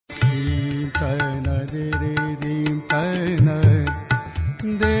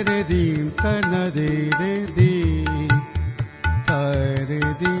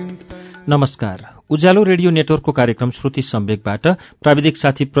नमस्कार। उज्यालो रेडियो नेटवर्कको कार्यक्रम श्रुति सम्वेकबाट प्राविधिक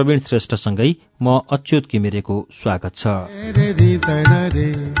साथी प्रवीण श्रेष्ठसँगै म अच्युत घिमिरेको स्वागत छ।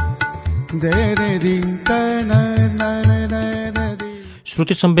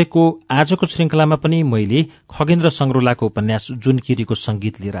 श्रुति सम्वेकको आजको श्रृङ्खलामा पनि मैले खगेन्द्र संग्रौलाको उपन्यास जुनकिरीको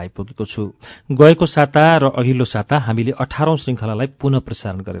संगीत लिएर आइपुगेको छु। गएको साता र अघिल्लो साता हामीले 18औं श्रृङ्खलालाई पुनः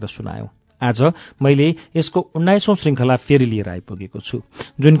प्रसारण गरेर सुनायौं। आज मैले यसको 19औं श्रृङ्खला फेरि लिएर आइपुगेको छु।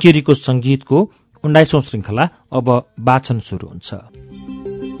 जुनकिरीको संगीतको 19औं श्रृङ्खला अब वाचन सुरु हुन्छ।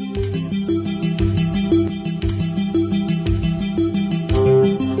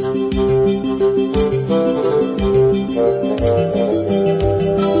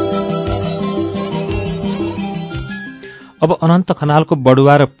 अब अनन्त खनालको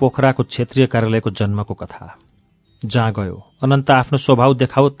बडुवा र पोखराको क्षेत्रीय कार्यालयको जन्मको कथा। जहाँ गयो अनन्त आफ्नो स्वभाव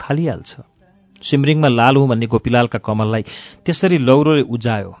देखाउ थालिहाल्छ। सिमरिङमा लाल हुँ भन्ने गोपीलालका कमललाई त्यसरी लौरोले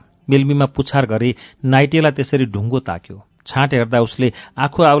उजायो। मिल्मीमा पुछार गरे नाइटेलाई त्यसरी ढुङ्गो ताक्यो। छाँट हेर्दा उसले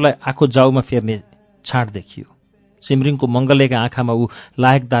आँखो आउलाई आँखो जाउमा फेर्ने छाँट देखियो। सिमरिङको मंगलेका आँखामा ऊ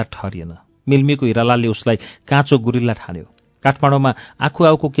लायकदार ठहरिएन। मिल्मीको हिरालालले उसलाई काँचो गुरिल्ला ठान्यो। काठमाडौँमा आँखो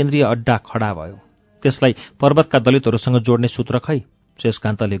आउको केन्द्रीय अड्डा खडा भयो। त्यसलाई पर्वतका दलितहरूसँग जोड्ने सूत्र खै।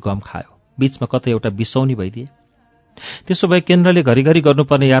 शेषकान्तले गम खायो। बीचमा कतै एउटा बिसौनी भइदिए। त्यसो भए केन्द्रले घरिघरि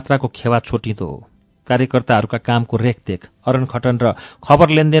गर्नुपर्ने यात्राको खेवा छोटिँदो हो। कार्यकर्ताहरूका कामको रेखदेख, अरनखटन र खबर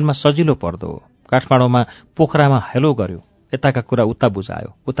लेनदेनमा सजिलो पर्दो हो। काठमाडौँमा पोखरामा हेलो गर्यो। यताका कुरा उता बुझायो,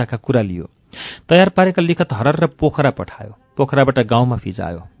 उताका कुरा लियो। तयार पारेका लिखत हरर पोखरा पठायो। पोखराबाट गाउँमा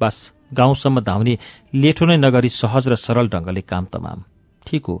फिजायो। बस गाउँसम्म धाउने लेठो नै नगरी सहज र सरल ढङ्गले काम तमाम।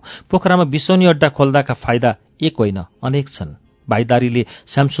 ठिक हो, पोखरामा बिसौनी अड्डा खोल्दाका फाइदा एक होइन, अनेक छन्। भाइदारीले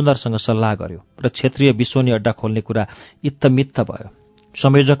श्यामसुन्दरसँग सल्लाह गर्यो र क्षेत्रीय बिसौनी अड्डा खोल्ने कुरा इत्तमित्त भयो।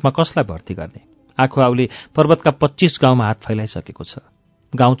 संयोजकमा कसलाई भर्ती गर्ने? आँखो आउले पर्वतका 25 गाउँमा हात फैलाइसकेको छ।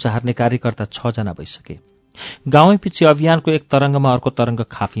 गाउँ चाहर्ने कार्यकर्ता 6 जना भइसके। गाउँैपछि अभियानको एक तरङ्गमा अर्को तरङ्ग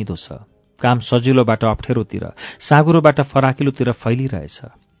खाफिँदो छ। काम सजिलोबाट अप्ठ्यारोतिर, साँगुरोबाट फराकिलोतिर फैलिरहेछ।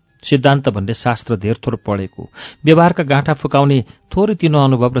 सिद्धान्त भन्ने शास्त्र धेर थोर पढेको, व्यवहारका गाँठा फुकाउने थोरै तिनो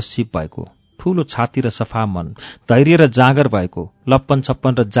अनुभव र सिप भएको, ठूलो छाती र सफा मन, धैर्य र जाँगर भएको, लप्पन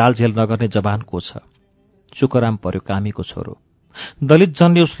छप्पन र जालझेल नगर्ने जवान को छ? शुकराम पर्यो कामीको छोरो। दलित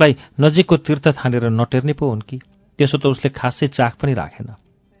जनले उसलाई नजिकको तीर्थ ठानेर नटेर्ने पो हुन् कि? त्यसो त उसले खासै चाख पनि राखेन।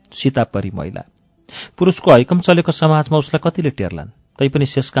 सीतापरी महिला, पुरुषको हैकम चलेको समाजमा उसलाई कतिले टेर्लान्? तैपनि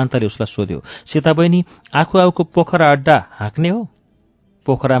शेषकान्तले उसलाई सोध्यो, सीता बहिनी, आँखो आउको पोखरा अड्डा हाँक्ने हो?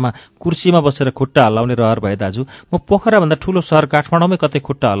 पोखरामा कुर्सीमा बसेर खुट्टा हल्लाउने रहर भए दाजु, म पोखराभन्दा ठूलो सहर काठमाडौँमै कतै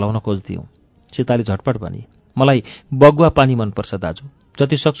खुट्टा हल्लाउन खोज्दिउँ। सीताले झटपट भनी, मलाई बगुवा पानी मनपर्छ दाजु,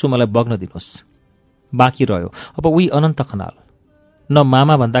 जति सक्छु मलाई बग्न दिनुहोस्। बाँकी रह्यो अब उही अनन्त खनाल। न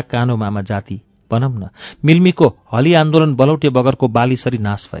मामा भन्दा कानो मामा जाति भनौँ न। मिल्मीको हली आन्दोलन बलौटे बगरको बालीसरी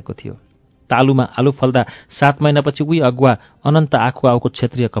नाश भएको थियो। तालुमा आलु फल्दा 7 महिनापछि उही अगुवा अनन्त आँखो आउको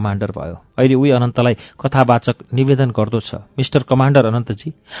क्षेत्रीय कमान्डर भयो। अहिले उही अनन्तलाई कथावाचक निवेदन गर्दो छ, मिस्टर कमान्डर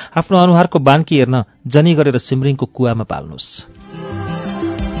अनन्तजी, आफ्नो अनुहारको बान्की हेर्न जनी गरेर सिमरिङको कुवामा पाल्नुहोस्।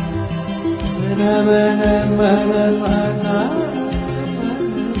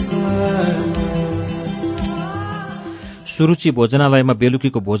 सुरुचि भोजनालयमा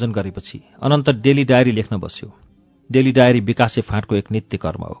बेलुकीको भोजन गरेपछि अनन्त डेली डायरी लेख्न बस्यो। डेली डायरी विकासे फाँटको एक नित्य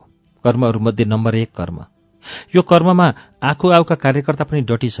कर्म हो। कर्महरूमध्ये नम्बर 1 कर्म। यो कर्ममा आँखो आउका कार्यकर्ता पनि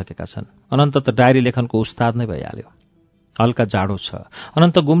डटिसकेका छन्। अनन्त त डायरी लेखनको उस्ताद नै भइहाल्यो। हल्का जाडो छ।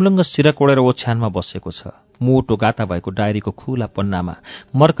 अनन्त गुम्लुङ्ग सिरक ओढेर ओछ्यानमा बसेको छ। मोटो गाता भएको डायरीको खुला पन्नामा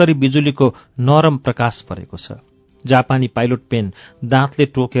मर्करी बिजुलीको नरम प्रकाश परेको छ। जापानी पाइलोट पेन दाँतले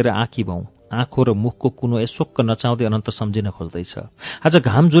टोकेर आँखी भौँ, आँखो र मुखको कुनो यसोक्क नचाउँदै अनन्त सम्झिन खोज्दैछ। आज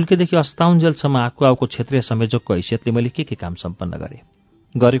घाम झुल्केदेखि अस्ताउन्जेलसम्म आँखो आउको क्षेत्रीय संयोजकको हैसियतले मैले के काम सम्पन्न गरेँ?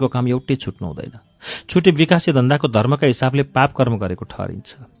 गरेको काम एउटै छुट्नु हुँदैन। छुटे विकासे धन्दाको धर्मका हिसाबले पाप कर्म गरेको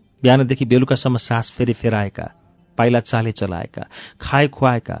ठहरिन्छ। बिहानदेखि बेलुकासम्म सास फेरि फेराएका, पाइला चाले चलाएका, खाए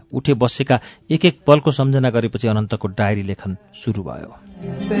खुवाएका, उठे बसेका एक एक पलको सम्झना गरेपछि अनन्तको डायरी लेखन सुरु भयो।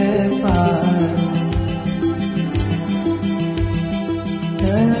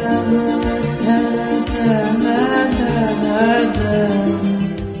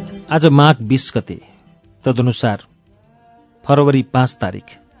 आज माघ 20 गते, तदनुसार फरवरी 5 तारिक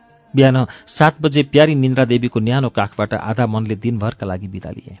बिहान 7 बजे प्यारी निन्द्रा देवीको न्यानो काखबाट आधा मनले दिनभरका लागि बिदा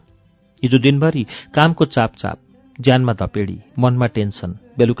लिए। हिजो दिनभरि कामको चापचाप, ज्यानमा धपेडी, मनमा टेन्सन,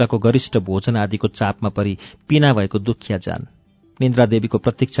 बेलुकाको गरिष्ठ भोजन आदिको चापमा परि पिना भएको दुखिया जान। निन्द्रा देवीको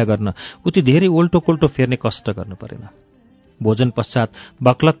प्रतीक्षा गर्न उति धेरै ओल्टो कोल्टो फेर्ने कष्ट गर्नु परेन। भोजन पश्चात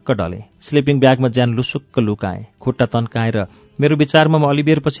बक्लक्क डले। स्लिपिङ ब्यागमा ज्यान लुसुक्क लुकाएँ। खुट्टा तन्काएर मेरो विचारमा म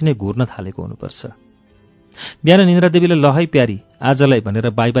अलिबेरपछि नै घुर्न थालेको हुनुपर्छ। बिहान निन्द्रादेवीले लहै प्यारी आजलाई भनेर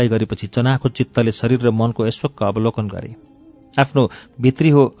बाई बाई गरेपछि चनाखो चित्तले शरीर र मनको यशोक्क अवलोकन गरे। आफ्नो भित्री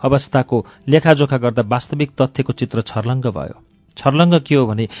हो अवस्थाको लेखाजोखा गर्दा वास्तविक तथ्यको चित्र छर्लङ्ग भयो। छर्लङ्ग के हो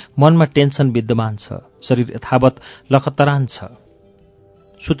भने मनमा टेन्सन विद्यमान छ, शरीर यथावत लखतरान छ।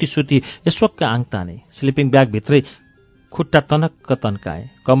 सुती सुती यशोक्क आङ ताने। स्लिपिङ ब्यागभित्रै खुट्टा तनक्क तन्काएँ,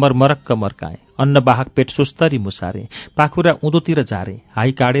 कम्मर मरक्क मर्काएँ, अन्नवाहक पेट सुस्तरी मुसारे, पाखुरा उँधोतिर झारे,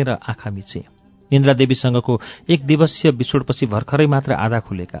 हाई काडेर आँखा मिचे। निन्द्रादेवीसँगको एक दिवसीय बिछोडपछि भर्खरै मात्र आधा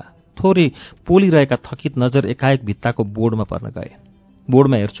खुलेका थोरै पोलिरहेका थकित नजर एकाएक भित्ताको बोर्डमा पर्न गए।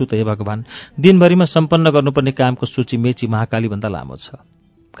 बोर्डमा हेर्छु त हे भगवान्, दिनभरिमा सम्पन्न गर्नुपर्ने कामको सूची मेची महाकालीभन्दा लामो छ।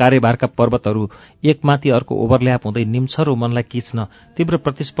 कार्यभारका पर्वतहरू एकमाथि अर्को ओभरल्याप हुँदै निम्छरो मनलाई किच्न तीव्र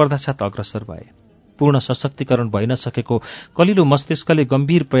प्रतिस्पर्धा साथ अग्रसर भए। पूर्ण सशक्तिकरण भइ नसकेको कलिलो मस्तिष्कले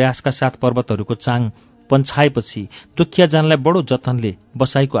गम्भीर प्रयासका साथ पर्वतहरूको चाङ पन्छाएपछि दुखिया जानलाई बडो जतनले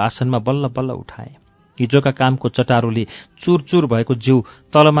बसाईको आसनमा बल्ल बल्ल उठाए। हिजोका कामको चटारोले चुरचुर भएको जिउ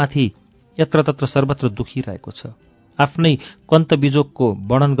तलमाथि यत्रतत्र सर्वत्र दुखिरहेको छ। आफ्नै कन्तबिजोगको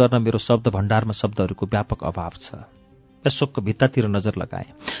वर्णन गर्न मेरो शब्द भण्डारमा शब्दहरूको व्यापक अभाव छ। यशोकको भित्तातिर नजर लगाए।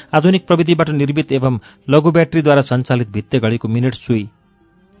 आधुनिक प्रविधिबाट निर्मित एवं लघु ब्याट्रीद्वारा सञ्चालित भित्ते घडीको मिनेट सुई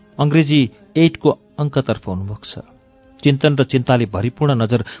अंग्रेजी 8 को अङ्कतर्फ उन्मुख छ। चिन्तन र चिन्ताले भरिपूर्ण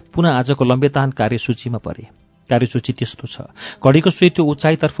नजर पुनः आजको लम्बेतान कार्यसूचीमा परे। कार्यसूची त्यस्तो छ। घडीको सुई त्यो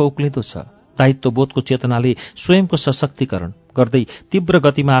उचाइतर्फ उक्लिँदो छ। दायित्वबोधको चेतनाले स्वयंको सशक्तिकरण गर्दै तीव्र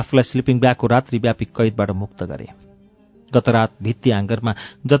गतिमा आफूलाई स्लिपिङ ब्यागको रात्रिव्यापी कैदबाट मुक्त गरे। गत रात भित्ती आँगरमा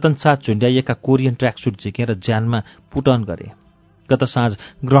जतनसाथ झुन्ड्याइएका कोरियन ट्र्याकसुट झिकेर ज्यानमा पुटन गरे। गत साँझ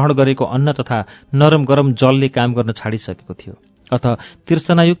ग्रहण गरेको अन्न तथा नरम गरम जलले काम गर्न छाडिसकेको थियो। अथ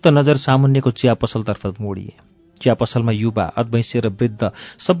तिर्सनायुक्त नजर सामुन्नेको चिया पसलतर्फ मोडिए। चिया पसलमा युवा, अधवैँसे र वृद्ध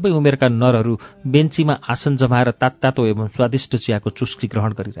सबै उमेरका नरहरू बेन्चीमा आसन जमाएर तात्तातो एवं स्वादिष्ट चियाको चुस्की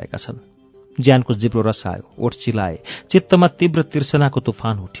ग्रहण गरिरहेका छन्। ज्यानको जिब्रो रस आयो, ओठ चिलाए, चित्तमा तीव्र तिर्सनाको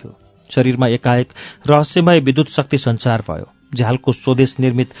तुफान उठ्यो। शरीरमा एकाएक रहस्यमय विद्युत शक्ति सञ्चार भयो। झ्यालको स्वदेश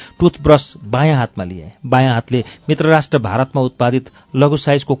निर्मित टुथब्रस बायाँ हातमा लिए। बायाँ हातले मित्रराष्ट्र भारतमा उत्पादित लघु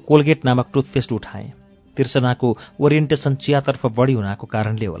साइजको कोलगेट नामक टुथपेस्ट उठाए। तिर्सनाको ओरिएन्टेसन चियातर्फ बढी हुनाको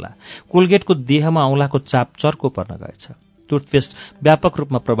कारणले होला कोलगेटको देहमा औँलाको चाप चर्को पर्न गएछ। टुथपेस्ट व्यापक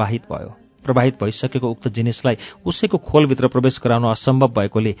रूपमा प्रवाहित भयो। प्रवाहित भइसकेको उक्त जिनिसलाई उसैको खोलभित्र प्रवेश गराउन असम्भव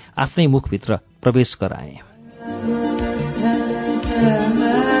भएकोले आफ्नै मुखभित्र प्रवेश गराए।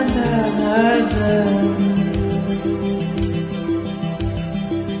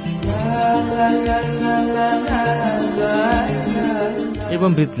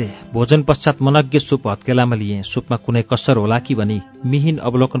 एवं वृद्धले भोजन पश्चात मनज्ञ सुप हत्केलामा लिए। सुपमा कुनै कसर होला कि भनी मिहिन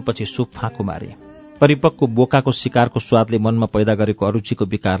अवलोकनपछि सुप फाँको मारे। परिपक्व बोकाको शिकारको स्वादले मनमा पैदा गरेको अरुचिको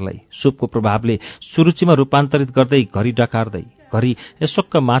विकारलाई सुपको प्रभावले सुरुचिमा रूपान्तरित गर्दै घरि डकारदै घरि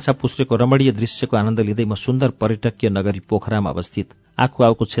यसोक्क माछा पुस्रेको रमणीय दृश्यको आनन्द लिँदै म सुन्दर पर्यटकीय नगरी पोखरामा अवस्थित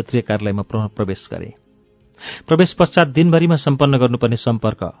आखुआउको क्षेत्रीय कार्यालयमा प्रवेश गरे। प्रवेश पश्चात दिनभरिमा सम्पन्न गर्नुपर्ने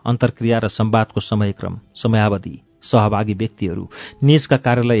सम्पर्क, अन्तर्क्रिया र संवादको समयक्रम, समयावधि, सहभागी व्यक्तिहरू, निजका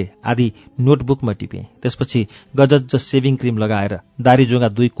कार्यालय आदि नोटबुकमा टिपे। त्यसपछि गजज्ज सेभिङ क्रिम लगाएर दारीजुङ्गा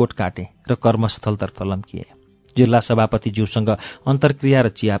 2 कोट काटे र कर्मस्थलतर्फ लम्किए। जिल्ला सभापतिज्यूसँग अन्तर्क्रिया र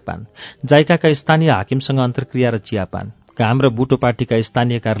चियापान, जायकाका स्थानीय हाकिमसँग अन्तर्क्रिया र चियापान, घाम र बुटो पार्टीका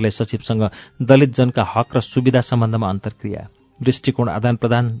स्थानीय कार्यालय सचिवसँग दलित जनका हक र सुविधा सम्बन्धमा अन्तर्क्रिया, दृष्टिकोण आदान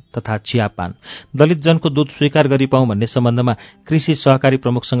प्रदान तथा चियापान, दलित जनको दूध स्वीकार गरिपाउँ भन्ने सम्बन्धमा कृषि सहकारी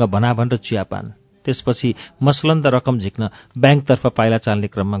प्रमुखसँग भनाभन र चियापान। त्यसपछि मसलन्द रकम झिक्न ब्याङ्कतर्फ पाइला चाल्ने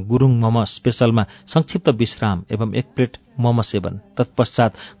क्रममा गुरुङ मम स्पेशलमा संक्षिप्त विश्राम एवं 1 प्लेट मम सेवन,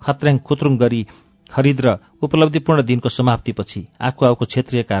 तत्पश्चात खत्र्याङ खुत्रुङ गरी खरिद र उपलब्धिपूर्ण दिनको समाप्तिपछि आकुआउको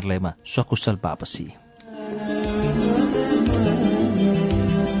क्षेत्रीय कार्यालयमा सकुशल वापसी।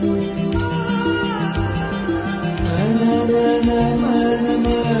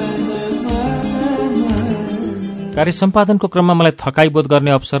 कार्य सम्पादनको क्रममा मलाई थकाइ बोध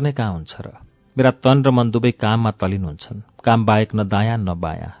गर्ने अवसर नै कहाँ हुन्छ र? मेरा तन र मन दुवै काममा तलिन हुन्छन्। काम बाहेक न दायाँ न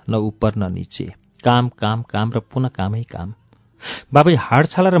बायाँ, न उपर न नीचे। काम काम काम र पुनः कामै काम। बाबै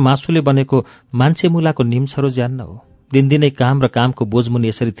हाडछाला र मासुले बनेको मान्छे मुलाको निम्छरो ज्यान न हो। दिनदिनै काम र कामको बोझमुनि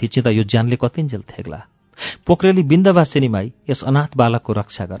यसरी थिचिँदा यो ज्यानले कतिन्जेल थेग्ला। पोखरेली बिन्दवासिनी माई, यस अनाथ बालकको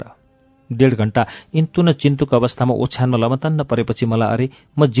रक्षा गर। 1.5 घण्टा इन्तु न चिन्तुको अवस्थामा ओछ्यानमा लमतन्न परेपछि मलाई अरे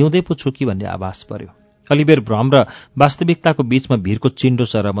म जिउँदै पो छु कि भन्ने आभास पर्यो। अलिबेर भ्रम र वास्तविकताको बीचमा भिरको चिन्डो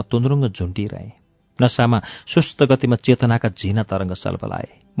सर म तुन्द्रुङ्ग झुन्डिरहेँ। नसामा सुस्त गतिमा चेतनाका झिना तरङ्ग सलबलाए।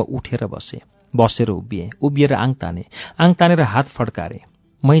 म उठेर बसेँ, बसेर उभिएँ, उभिएर आङ तानेर हात फड्कारे।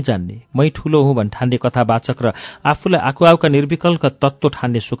 मै जान्ने, मै ठूलो हुँ भन् ठान्ने कथावाचक र आफूलाई आकुआउका निर्विकल्प तत्त्व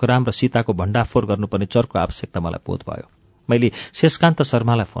ठान्ने सुखराम र सीताको भण्डाफोर गर्नुपर्ने चर्को आवश्यकता मलाई बोध भयो। मैले शेषकान्त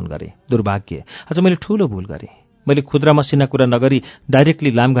शर्मालाई फोन गरेँ। दुर्भाग्य, आज मैले ठूलो भूल गरेँ। मैले खुद्रा मसिना कुरा नगरी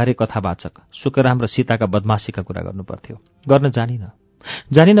डाइरेक्टली लामघारे कथावाचक सुखराम र सीताका बदमासीका कुरा गर्नुपर्थ्यो। गर्न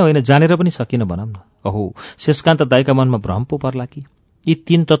जानिन होइन, जानेर पनि सकिन भनौँ न। अहो, शेषकान्त दाइका मनमा भ्रम पो पर्ला कि यी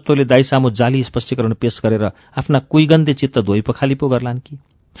तीन तत्त्वले दाइ सामु जाली स्पष्टीकरण पेश गरेर आफ्ना कुइगन्धे चित्त धोइ पखाली पो गर्लान् कि?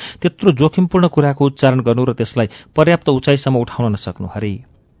 त्यत्रो जोखिमपूर्ण कुराको उच्चारण गर्नु र त्यसलाई पर्याप्त उचाइसम्म उठाउन नसक्नु, हरे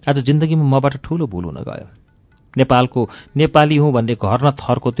आज जिन्दगीमा मबाट ठूलो भूल हुन गयो। नेपालको नेपाली हुँ भन्ने घर न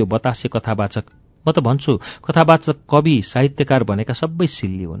थरको त्यो बतासे कथावाचक, म त भन्छु कथावाचक कवि साहित्यकार भनेका सबै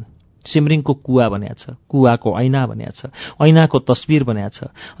सिल्ली हुन्। सिमरिङको कुवा बन्या छ, कुवाको ऐना बन्या छ, ऐनाको तस्बिर बन्या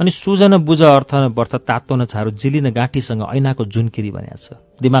छ, अनि सुजन बुझ अर्थ न वर्थ तातो न छारो जिलिन गाँठीसँग ऐनाको जुनकिरी बन्या छ,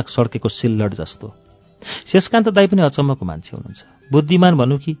 दिमाग सड्केको सिल्लड जस्तो। शेषकान्त दाइ पनि अचम्मको मान्छे हुनुहुन्छ। बुद्धिमान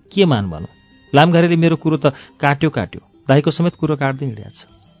भनौँ कि के मान भनौँ, लामघारेले मेरो कुरो त काट्यो, दाइको समेत कुरो काट्दै हिँड्या छ।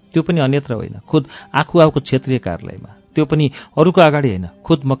 त्यो पनि अन्यत्र होइन, खुद आकुआउको क्षेत्रीय कार्यालयमा, त्यो पनि अरूको अगाडि होइन,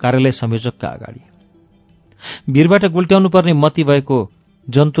 खुद म कार्यालय संयोजकका अगाडि। भिरबाट गुल्ट्याउनु पर्ने मती भएको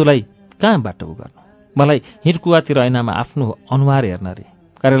जन्तुलाई कहाँबाट उ गर्नु? मलाई हिँडकुवातिर ऐनामा आफ्नो अनुहार हेर्न रे।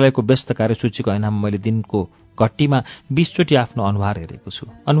 कार्यालयको व्यस्त कार्यसूचीको ऐनामा मैले दिनको घट्टीमा 20 चोटि आफ्नो अनुहार हेरेको छु।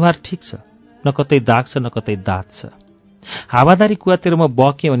 अनुहार ठिक छ, न कतै दाग छ न कतै दाँत छ। हावादारी कुवातिर म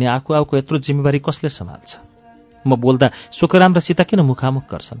बकेँ भने आकुआउको यत्रो जिम्मेवारी कसले सम्हाल्छ? म बोल्दा सुखराम र सीता किन मुखामुख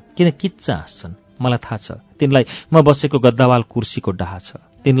गर्छन्, किन किच्चा हाँस्छन्? मलाई थाहा छ तिनलाई म बसेको गद्दावाल कुर्सीको डाहा छ।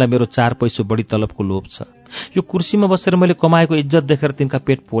 तिनलाई मेरो 4 पैसो बढी तलबको लोभ छ। यो कुर्सीमा बसेर मैले कमाएको इज्जत देखेर तिनका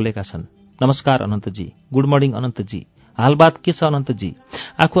पेट पोलेका छन्। नमस्कार अनन्तजी, गुड मर्निङ अनन्तजी, हालबात के छ अनन्तजी,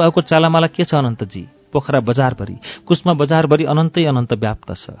 आकुआउको चालामाला के छ अनन्तजी? पोखरा बजारभरि, कुस्मा बजारभरि अनन्तै अनन्त व्याप्त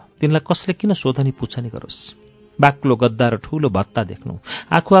छ। तिनलाई कसले किन सोधनी पुछनी गरोस्? बाक्लो गद्दा र ठूलो भत्ता देख्नु,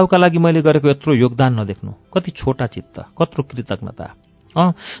 आकुआउका लागि मैले गरेको यत्रो योगदान नदेख्नु, कति छोटा चित्त, कत्रो कृतज्ञता।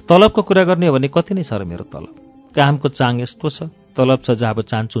 तलबको कुरा गर्ने हो भने कति नै छ र मेरो तलब? कामको चाङ यस्तो छ, तलब छ जब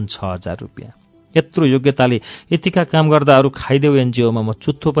चान्चुन 6000 रुपियाँ। यत्रो योग्यताले यतिका काम गर्दा अरू खाइदेऊ एनजिओमा म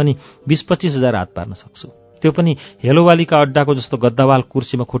चुत्थो पनि 20-25 हजार हात पार्न सक्छु। त्यो पनि हेलोवालीका अड्डाको जस्तो गद्दावाल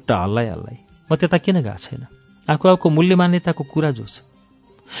कुर्सीमा खुट्टा हल्लाइ। म त्यता किन गएको छैन? आकुआउको मूल्य मान्यताको कुरा जो छ।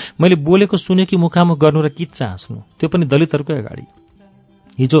 मैले बोलेको सुने कि मुखामुख गर्नु र किच्चा हाँस्नु, त्यो पनि दलितहरूकै अगाडि।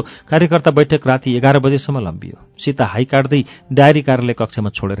 हिजो कार्यकर्ता बैठक राति 11 बजेसम्म लम्बियो। सीता हाई काट्दै डायरी कार्यालय कक्षमा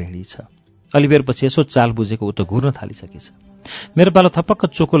छोडेर हिँडिछ। अलिबेरपछि यसो चाल बुझेको ऊ त घुर्न थालिसकेछ। मेरो पालो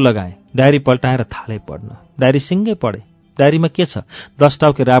थपक्क चोको लगाएँ, डायरी पल्टाएर थाले पढ्न। डायरी सिङ्गै पढे। डायरीमा के छ? 10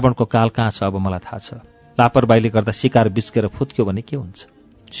 टाउके रावणको काल कहाँ छ अब मलाई थाहा छ। लापरवाहीले गर्दा शिकार बिस्केर फुत्क्यो भने के हुन्छ?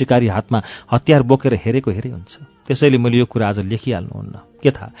 शिकारी हातमा हतियार बोकेर हेरेको हेरे हुन्छ। त्यसैले मैले यो कुरा आज लेखिहाल्नुहुन्न।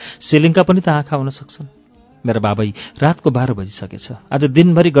 के थाहा, सिलिङका पनि त आँखा हुन सक्छन्। मेरा बाबै रातको 12 बजिसकेछ। आज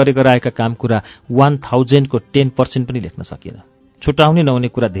दिनभरि गरेर आएका काम कुरा 1000 को 10% पनि लेख्न सकिएन। छुटाउने नहुने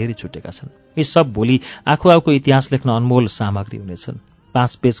कुरा धेरै छुटेका छन्। यी सब भोलि आकुआउको इतिहास लेख्न अनमोल सामग्री हुनेछन्।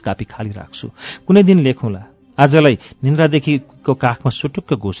 5 पेज कापी खाली राख्छु, कुनै दिन लेखौँला। आजलाई निन्द्रादेखिको काखमा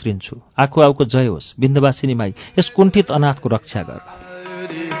सुटुक्क घुस्रिन्छु। आकुआउको जय होस्, बिन्दवासिनी माई, यस कुण्ठित अनाथको रक्षा गर।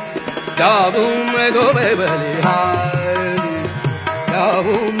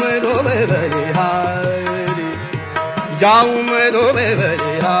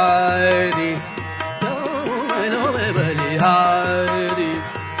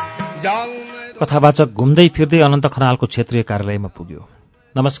 कथावाचक घुम्दै फिर्दै अनन्त खनालको क्षेत्रीय कार्यालयमा पुग्यो।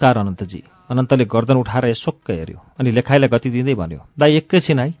 नमस्कार अनन्तजी। अनन्तले गर्दन उठाएर यसोक्क हेऱ्यो अनि लेखाइलाई गति दिँदै भन्यो, दाइ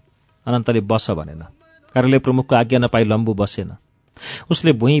एकैछिन है। अनन्तले बस भनेन। कार्यालय प्रमुखको आज्ञा नपाई लम्बु बसेन।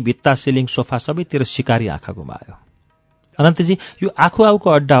 उसले भुइँ, भित्ता, सिलिङ, सोफा सबैतिर शिकारी आँखा घुमायो। अनन्तजी, यो आकुआउको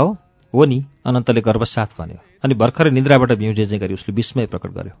अड्डा हो नि? अनन्तले गर्वसाथ भन्यो। अनि भर्खरै निन्द्राबाट भ्युजेजे गरी उसले विस्मय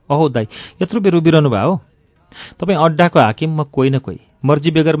प्रकट गर्यो। अहो दाइ, यत्रो बेर उभिरहनु भयो? तपाईँ अड्डाको हाकिम, म कोही न कोही।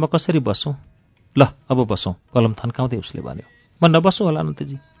 मर्जी बेगर म कसरी बसौँ? ल अब बसौँ, कलम थन्काउँदै उसले भन्यो। म नबसौँ होला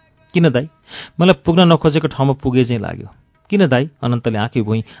अनन्तजी। किन दाइ? मलाई पुग्न नखोजेको ठाउँमा पुगे चाहिँ लाग्यो। किन दाइ? अनन्तले आँखी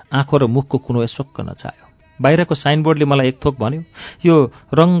भुइँ, आँखो र मुखको कुनो यसोक्क नचायो। बाहिरको साइनबोर्डले मलाई एक थोक भन्यो, यो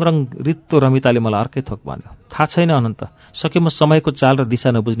रङ रित्तो रमिताले मलाई अर्कै थोक भन्यो। थाहा छैन अनन्त, सके म समयको चाल र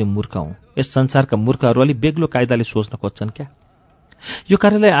दिशा नबुझ्ने मूर्ख हुँ। यस संसारका मूर्खहरू अलि बेग्लो कायदाले सोच्न खोज्छन् क्या? यो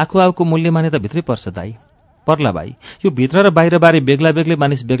कार्यालय आकुआउको मूल्य मान्यता भित्रै पर्छ दाइ। पर्ला भाइ, यो भित्र र बाहिरबारे बेग्ला बेग्लै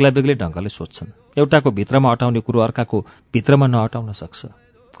मानिस बेग्ला बेग्लै ढङ्गले सोध्छन्। एउटाको भित्रमा अटाउने कुरो अर्काको भित्रमा नअटाउन सक्छ।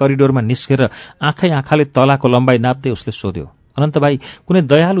 करिडोरमा निस्केर आँखाले तलाको लम्बाइ नाप्दै उसले सोध्यो, अनन्त भाइ, कुनै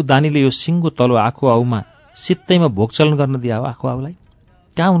दयालु दानीले यो सिङ्गो तलो आकुआउमा सित्तैमा भोगचलन गर्न दिया हो आकुआउलाई?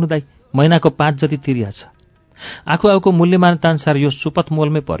 कहाँ हुनु दाइ, महिनाको 5 जति तिरिया छ। आकुआउको मूल्य मान्यता अनुसार यो सुपथ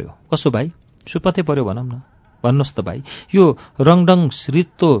मोलमै पर्यो। कसो भाइ? सुपथै पर्यो भनौँ न। भन्नुहोस् त भाइ, यो रङडङ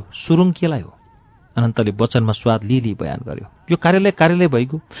श्रितो सुरुङ केलाई हो? अनन्तले वचनमा स्वाद लिली बयान गर्यो। यो कार्यालय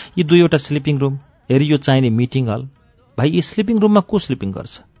भइगयो। यी दुईवटा स्लिपिङ रुम, हेरी यो चाहिने मिटिङ हल। भाइ, यी स्लिपिङ रुममा को स्लिपिङ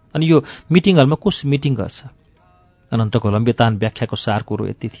गर्छ? अनि यो मिटिङ हलमा को मिटिङ गर्छ? अनन्तको लम्बेतान व्याख्याको सार कुरो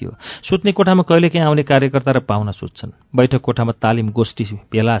यति थियो। सुत्ने कोठामा कहिलेकाहीँ आउने कार्यकर्ता र पाहुना सुत्छन्। बैठक कोठामा तालिम, गोष्ठी,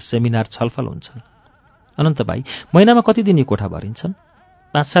 भेला, सेमिनार, छलफल हुन्छन्। अनन्त भाइ, महिनामा कति दिन यी कोठा भरिन्छन्?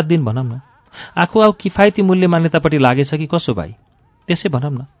 5-7 दिन भनौँ न। आखु आउ किफायती मूल्य मान्यतापट्टि लागेछ कि कसो भाइ? त्यसै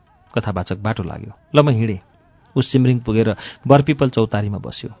भनौँ न। कथावाचक बाटो लाग्यो। ल म हिँडेँ। ऊ सिमरिङ पुगेर बरपिपल चौतारीमा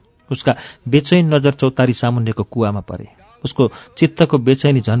बस्यो। उसका बेचैन नजर चौतारी सामुन्नेको कुवामा परे। उसको चित्तको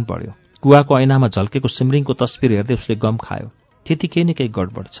बेचैनी झन बढ्यो। कुवाको ऐनामा झल्केको सिमरिङको तस्बिर हेर्दै उसले गम खायो। त्यति केही न केही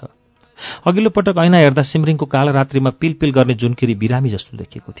गडबड छ। अघिल्लो पटक ऐना हेर्दा सिमरिङको कालो रात्रिमा पिलपिल गर्ने जुनकिरी बिरामी जस्तो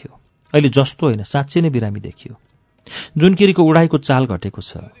देखिएको थियो। अहिले जस्तो होइन, साँच्चै नै बिरामी देखियो। जुनकिरीको उडाइको चाल घटेको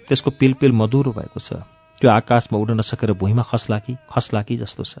छ। त्यसको पिलपिल मधुरो भएको छ। त्यो आकाशमा उड्न नसकेर भुइँमा खस्ला कि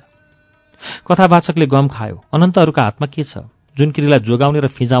जस्तो छ। कथावाचकले गम खायो। अनन्तहरूका हातमा के छ? जुनकिरीलाई जोगाउने र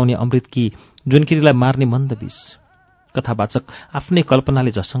फिजाउने अमृत कि जुनकिरीलाई मार्ने मन्द विष? कथावाचक आफ्नै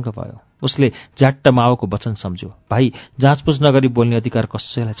कल्पनाले झसङ्ग भयो। उसले ज्याट्ट माओको वचन सम्झ्यो। भाइ, जाँचबुझ नगरी बोल्ने अधिकार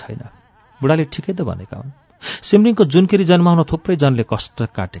कसैलाई छैन। बुढाले ठिकै त भनेका हुन्। सिमरिङको जुनकिरी जन्माउन थुप्रै जनले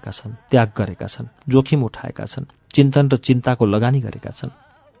कष्ट काटेका छन्, त्याग गरेका छन्, जोखिम उठाएका छन्, चिन्तन र चिन्ताको लगानी गरेका छन्।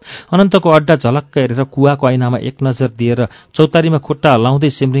 अनन्तको अड्डा झलक्क हेरेर कुवाको ऐनामा एक नजर दिएर चौतारीमा खुट्टा हल्लाउँदै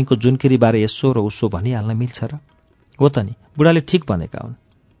सिमरिङको जुनकिरीबारे यसो र उसो भनिहाल्न मिल्छ र? हो त नि, बुढाले ठिक भनेका हुन्।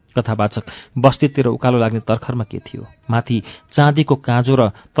 कथावाचक बस्तीतिर उकालो लाग्ने तर्खरमा के थियो? माथि चाँदीको काँजो र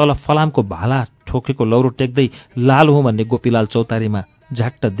तल फलामको भाला ठोकेको लौरो टेक्दै लाल हुँ भन्ने गोपीलाल चौतारीमा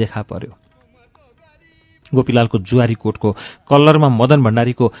झ्याट्ट देखा पर्यो। गोपीलालको जुवारी कोटको कल्लरमा मदन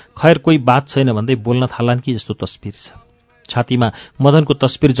भण्डारीको खैर कोही बात छैन भन्दै बोल्न थाल्लान् कि जस्तो तस्बिर छ। छातीमा मदनको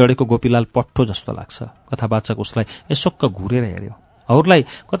तस्बिर जडेको गोपीलाल पट्टो जस्तो लाग्छ। कथावाचक उसलाई यसोक्क घुरेर हेऱ्यो। अरूलाई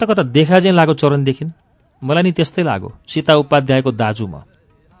कता कता देखा चाहिँ लाग्यो चरणदेखि। मलाई नि त्यस्तै लाग्यो। सीता उपाध्यायको दाजु म।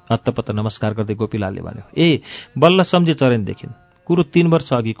 हत्तपत्त नमस्कार गर्दै गोपीलालले भन्यो, ए बल्ल सम्झे चरणदेखि। कुरो 3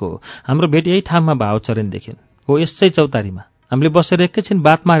 वर्ष अघिको हो। हाम्रो भेट यही ठाउँमा भयो चरणदेखि। हो, यसै चौतारीमा। हामीले बसेर एकैछिन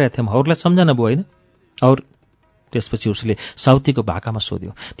बात मारेका थियौँ। अरूलाई सम्झना भयो होइन? और त्यसपछि उसले साउथीको भाकामा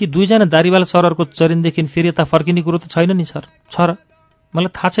सोध्यो, ती दुईजना दारीवाला सरहरूको चरणदेखि फेरि यता फर्किने कुरो त छैन नि सर? छ र?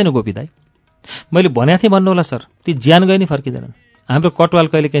 मलाई थाहा छैन गोपी दाई। मैले भनेको थिएँ भन्नुहोला सर, ती ज्यान गए नि फर्किँदैनन्। हाम्रो कटवाल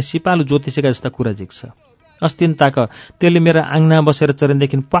कहिले काहीँ सिपालु ज्योतिषीका जस्ता कुरा झिक्छ। अस्तिन ताक त्यसले मेरा आङ्ना बसेर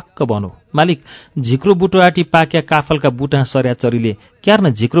चरणदेखि प्वाक्क भनौ, मालिक झिक्रो बुटो आटी पाक्या काफलका बुटा सर्या चरीले क्यार्न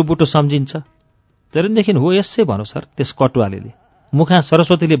झिक्रो बुटो सम्झिन्छ? चरणदेखि हो यसै भनौ सर। त्यस कटुवाले मुखा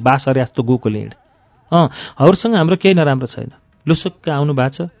सरस्वतीले बास अर्या जस्तो गएको लेड। अरूसँग हाम्रो केही नराम्रो छैन। लुसुक्क आउनु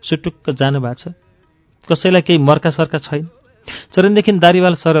भएको छ, सुटुक्क जानु भएको छ, कसैलाई केही मर्का सर्का छैन। चरणदेखि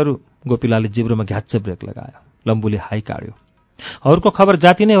दारीवाल सरहरू। गोपीलालले जिब्रोमा घ्याच्च ब्रेक लगायो। लम्बुले हाई काट्यो। अरूको खबर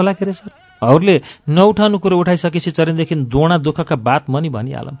जाति नै होला के रे सर? अरूले नउठाउनु कुरो उठाइसकेपछि चरणदेखि दोणा दुःखका बात मनी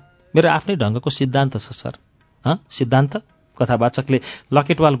भनिहालम। मेरो आफ्नै ढङ्गको सिद्धान्त छ सर। सिद्धान्त? कथावाचकले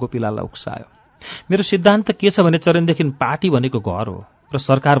लकेटवाल गोपीलाललाई उक्सायो। मेरो सिद्धान्त के छ भने चरणदेखि पार्टी भनेको घर हो र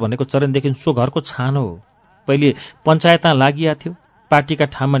सरकार भनेको चरणदेखि सो घरको छानो हो। पहिले पञ्चायतमा लागिया थियो। पार्टीका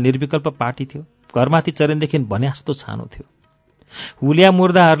ठाउँमा निर्विकल्प पार्टी थियो। घरमाथि चरणदेखि भने जस्तो छानो थियो। हुलिया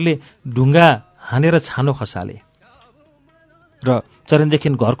मुर्दाहरूले ढुङ्गा हानेर छानो खसाले र चरणदेखि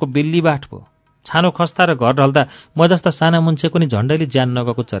घरको बेल्लीबाट भयो। छानो खस्ता र घर ढल्दा म जस्ता साना मुन्छेको नि झण्डैले ज्यान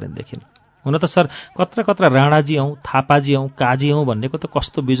नगएको चरणदेखि। हुन त सर कत्रा कत्रा राणाजी हौँ, थापाजी हौँ, काजी हौँ भन्नेको त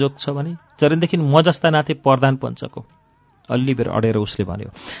कस्तो बिजोग छ भने चरणदेखि म जस्ता नाथे प्रधान पञ्चको। अल्ली बेर अडेर उसले भन्यो,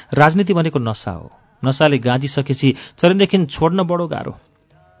 राजनीति भनेको नसा हो। नसाले गाँजिसकेपछि चरणदेखि छोड्न बडो गाह्रो।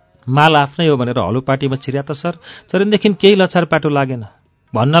 माल आफ्नै हो भनेर हलो पार्टीमा छिर्या त सर चरणदेखि केही लछार पाटो लागेन।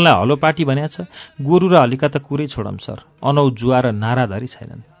 भन्नलाई हलो पार्टी भन्या छ, गोरु र हलिका त कुरै छोडम सर। अनौ जुवा र नाराधरी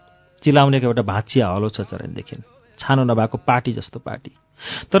छैनन्। चिलाउनेको एउटा भाँचिया हलो छ चरणदेखि। छानो नभएको पार्टी जस्तो पार्टी।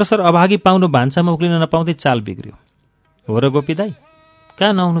 तर सर अभागी पाउनु भान्सामा उक्लिन नपाउँदै चाल बिग्रियो। हो र गोपी दाई?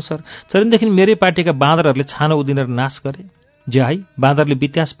 कहाँ नहुनु सर, चरणदेखि मेरै पार्टीका बाँदरहरूले छानो उदिनेर नाश गरे। जे है बाँदरले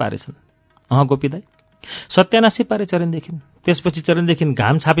बित्यास पारेछन्। गोपी दाई सत्यानाशी पारे चरणदेखि। त्यसपछि चरणदेखि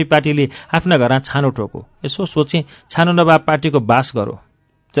घाम छापी पार्टीले आफ्ना घरमा छानो ठोको। यसो सोचे छानो नभए पार्टीको बास गरो।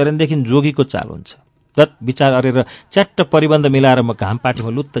 चरणदेखि जोगीको चाल हुन्छ। जत विचार अरेर च्याट्ट परिबन्ध मिलाएर म घाम पार्टीमा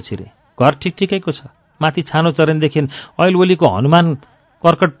लुत्त छिरे। घर ठिक ठिकैको छ। माथि छानो चरणदेखि ऐलवलीको हनुमान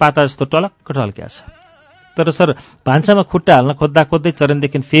कर्कट पाता जस्तो टलक्क टल्क्या छ। तर सर भान्सामा खुट्टा हाल्न खोज्दा खोज्दै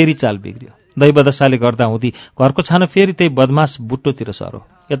चरणदेखि फेरि चाल बिग्रियो। दैवदशाले गर्दा हुँदी घरको छानो फेरि त्यही बदमास बुट्टोतिर सरो।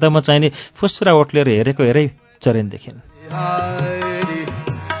 यता म चाहिने फुस्रा ओट्लेर हेरेको हेरै चरणदेखि।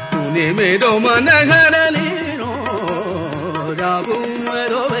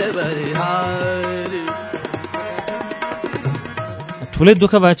 ठुलै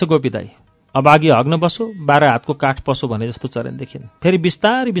दुःख भएछ गोपी दाई। अभागी हग्न बसो 12 हातको काठ पसो भने जस्तो चरेन देखिन्। फेरि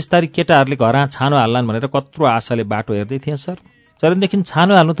बिस्तारी बिस्तारी केटाहरूले घरमा छानो हाल्लान् भनेर कत्रो आशाले बाटो हेर्दै थिएँ सर। चरेनदेखि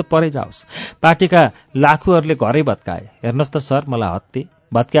छानो हाल्नु त परै जाओस्। पार्टीका लाखुहरूले घरै भत्काए। हेर्नुहोस् त सर, मलाई हत्ते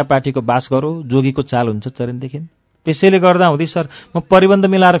भत्क्या पार्टीको बास गरो जोगीको चाल हुन्छ चरेनदेखि। त्यसैले गर्दा हुँदै सर म परिबन्ध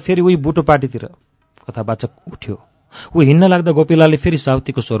मिलाएर फेरि उही बुटो पार्टीतिर। कथावाचक उठ्यो। ऊ हिँड्न लाग्दा गोपीलालले फेरि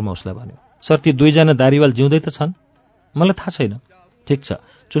साउतीको स्वरमा उसलाई भन्यो, सर ती दुईजना दारीवाल जिउँदै त छन्? मलाई थाहा छैन। ठिक छ,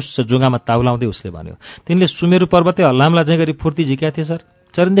 चुस्स जुगामा ताउलाउँदै उसले भन्यो, तिनले सुमेरु पर्वतै हल्लामला चाहिँ गरी फुर्ती झिक्या थिए सर।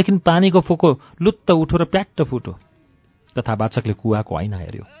 चरेनदेखि पानीको फोको लुत्त उठो र प्याट्ट फुटो। कथावाचकले कुवाको ऐना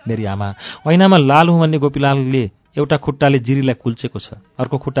हेऱ्यो। मेरी आमा, ऐनामा लाल हुँ भन्ने गोपीलालले एउटा खुट्टाले जिरीलाई कुल्चेको छ,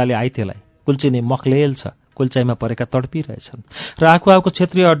 अर्को खुट्टाले आइतेलाई कुल्चिने मखलेल छ। कुल्चाइमा परेका तडपिरहेछन् र आकुआको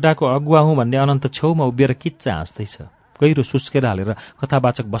क्षेत्रीय अड्डाको अगुवा हुँ भन्ने अनन्त छेउमा उभिएर किच्चा हाँस्दैछ। गहिरो सुस्केर हालेर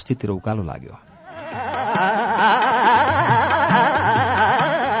कथावाचक बस्तीतिर उकालो लाग्यो।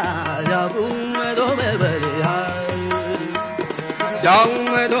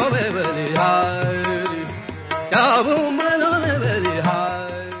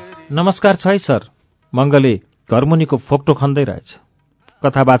 नमस्कार छ है सर। मङ्गले घरमुनिको फोक्टो खन्दै रहेछ।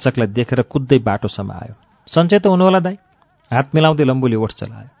 कथावाचकलाई देखेर कुद्दै बाटोसम्म आयो। सन्चै त हुनुहोला दाई? हात मिलाउँदै लम्बुले ओठ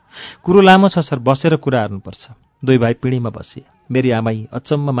चलायो। कुरो लामो छ सर, बसेर कुरा गर्नुपर्छ। दुई भाइ पिँढीमा बसे। मेरी आमाई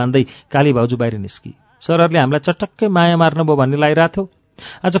अचम्म मान्दै काली भाउजू बाहिर निस्की। सरहरूले हामीलाई चटक्कै माया मार्नुभयो भन्ने लागिरहेको थियो।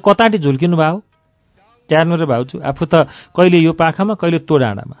 आज कताटी झुल्किनु भयो? ट्यार्नु र भाउजू, आफू त कहिले यो पाखामा कहिले त्यो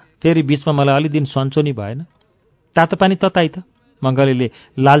डाँडामा, फेरि बिचमा मलाई अलि दिन सन्चो नि भएन। तातो पानी तताई त? मङ्गलेले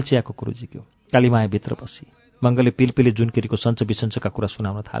लाल चियाको कुरो झिक्यो। कालीमाया भित्र बसी। मङ्गले पिलपिले जुनकिरीको सञ्च बिसञ्चका कुरा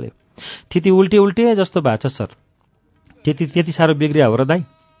सुनाउन थाल्यो। थिति उल्टे उल्टे जस्तो भएको छ सर। थिति त्यति साह्रो बिग्रिया हो र दाई?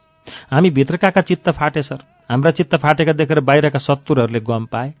 हामी भित्रकाका चित्त फाटे सर। हाम्रा चित्त फाटेका देखेर बाहिरका शत्रुहरूले गम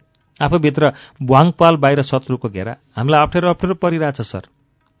पाए। आफूभित्र भुवाङपाल, बाहिर शत्रुको घेरा। हामीलाई अप्ठ्यारो अप्ठ्यारो परिरहेछ सर।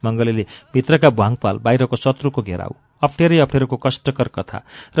 मङ्गलेले भित्रका भुवाङपाल, बाहिरको शत्रुको घेराउ, अप्ठ्यारै अप्ठ्यारोको कष्टकर कथा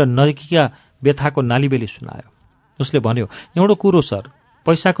र नजिकीका व्यथाको नालीबेली सुनायो। उसले भन्यो, एउटा कुरो सर,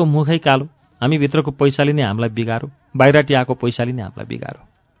 पैसाको मुखै कालो। हामी भित्रको पैसाले नै हामीलाई बिगारो, बाहिरटी आएको पैसाले नै हामीलाई बिगारो।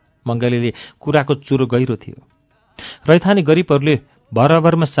 मङ्गलेले कुराको चुरो गहिरो थियो। रैथाने गरिबहरूले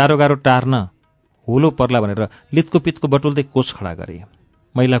भरभरमा साह्रो गाह्रो टार्न होलो पर्ला भनेर लितको पितको बटुल्दै कोष खडा गरे।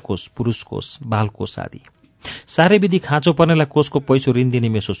 महिला कोष, पुरुष कोष, बाल कोष आदि। साह्रै विधि खाँचो पर्नेलाई कोषको पैसो ऋण दिने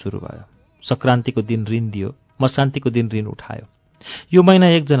मेसो सुरु भयो। संक्रान्तिको दिन ऋण दियो, मसान्तिको दिन ऋण उठायो। यो महिना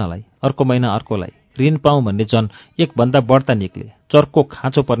एकजनालाई, अर्को महिना अर्कोलाई ऋण पाऊँ भन्ने जन एकभन्दा बढ्ता निक्ले। चर्को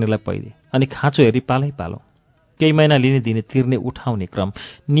खाँचो पर्नेलाई पहिले, अनि खाँचो हेरी पालै पालौँ। केही महिना लिने दिने तिर्ने उठाउने क्रम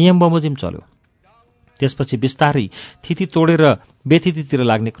नियम बमोजिम चल्यो। त्यसपछि बिस्तारै थिति तोडेर बेथितितिर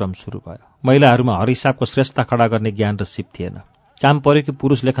लाग्ने क्रम सुरु भयो। महिलाहरूमा हरिसाबको श्रेष्ठता खडा गर्ने ज्ञान र सिप थिएन। काम पऱ्यो कि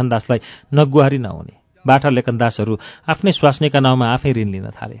पुरुष लेखनदासलाई नगुहारी नहुने। बाठा लेखनदासहरू आफ्नै स्वास्नीका नाउँमा आफै ऋण लिन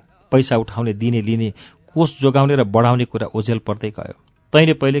थाले। पैसा उठाउने, दिने, लिने, कोष जोगाउने र बढाउने कुरा ओझेल पर्दै गयो।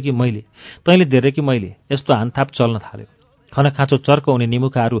 तैँले पहिले कि मैले, तैँले धेरै कि मैले, यस्तो हानथाप चल्न थाल्यो। खनखाँचो चर्को हुने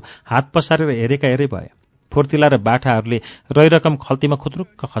निमुखाहरू हात पसारेर हेरेका हेरे भए। फुर्तिला र बाठाहरूले रैरकम खल्तीमा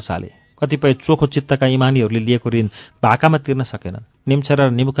खुत्रुक्क खसाले। कतिपय चोखो चित्तका इमानीहरूले लिएको ऋण भाकामा तिर्न सकेनन्। निम्छरा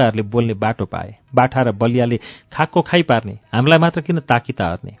र निमुखाहरूले बोल्ने बाटो पाए। बाठा र बलियाले खाक्को खाइ पार्ने, हामीलाई मात्र किन ताकिता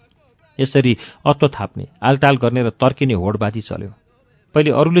हर्ने। यसरी अत्तो थाप्ने, आलटाल गर्ने र तर्किने होडबाजी चल्यो।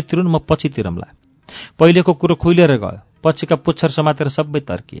 पहिले अरूले तिरुन्, म पछि तिरम्ला। पहिलेको कुरो खुइलेर गयो, पछिका पुच्छर समातेर सबै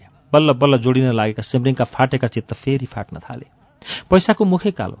तर्किए। बल्ल बल्ल जोडिन लागेका सिमरिङका फाटेका चित्त फेरि फाट्न थाले। पैसाको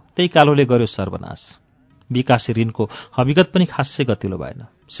मुखै कालो, त्यही कालोले गर्यो सर्वनाश। विकासे ऋणको हकीकत पनि खासै गतिलो भएन।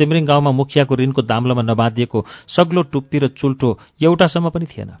 सिमरिङ गाउँमा मुखियाको ऋणको दाम्लोमा नबाँधिएको सग्लो टुप्पी र चुल्टो एउटासम्म पनि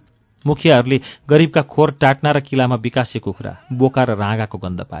थिएन। मुखियाहरूले गरिबका खोर टाट्ना र किलामा विकासे कुखुरा, बोका र राँगाको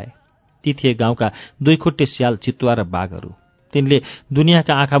गन्ध पाए। ती थिए गाउँका दुईखुट्टे स्याल, चितुवा र बाघहरू। तिनले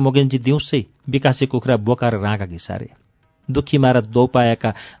दुनियाँका आँखा मोगेन्जी दिउँसै विकासे कुखुरा, बोका र राँगा घिसारे। दुखीमा र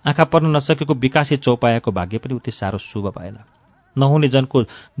दौपायाका आँखा पर्न नसकेको विकासे चौपायाको भाग्य पनि उति साह्रो शुभ भएन। नहुने जनको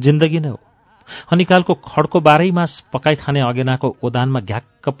जिन्दगी नै हो। अनिकालको खड्को 12 मास पकाइ खाने अगेनाको ओदानमा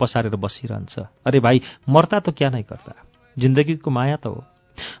घ्याक्क पसारेर बसिरहन्छ। अरे भाइ, मर्ता त क्या नै गर्दा, जिन्दगीको माया त हो।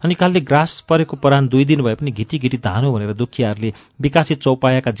 अनिकालले ग्रास परेको परान 2 दिन भए पनि घिटी घिटी धानो भनेर दुखियाहरूले विकासे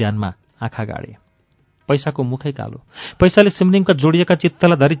चौपायाका ज्यानमा आँखा गाडे। पैसाको मुखै कालो। पैसाले सिमरिङका जोडिएका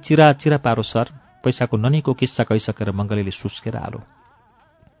चित्तलाई धरि चिरा चिरा पारो सर। पैसाको ननीको किस्सा कहिसकेर मङ्गलेले सुस्केर हालो।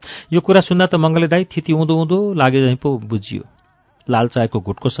 यो कुरा सुन्दा त मङ्गले दाई थिति उँधो उँधो लागे झैँ पो बुझियो। लाल चायको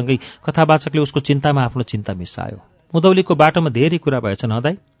घुटकोसँगै कथावाचकले उसको चिन्तामा आफ्नो चिन्ता मिसायो। उधौलीको बाटोमा धेरै कुरा भएछ न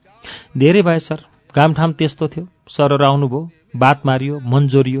दाई? धेरै भए सर। घामठाम त्यस्तो थियो। सरहरू आउनुभयो, बात मारियो, मन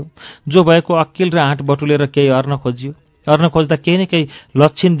जोरियो। जो भएको अक्किल र आँट बटुलेर केही अर्न खोजियो। अर्न खोज्दा केही न केही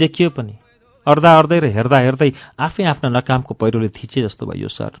लक्षण देखियो पनि। अर्दा अर्दै र हेर्दा हेर्दै आफै आफ्ना नकामको पहिरोले थिचे जस्तो भयो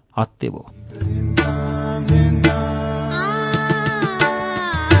सर। हत्ते भयो।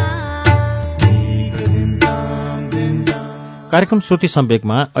 कार्यक्रम श्रुति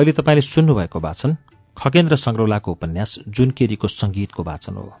सम्वेकमा अहिले तपाईँले सुन्नुभएको वाचन खगेन्द्र संग्रौलाको उपन्यास जुनकेरीको संगीतको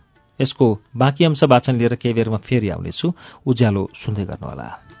वाचन हो। यसको बाँकी अंश वाचन लिएर केही बेरमा फेरि आउनेछु। उज्यालो सुन्दै गर्नुहोला।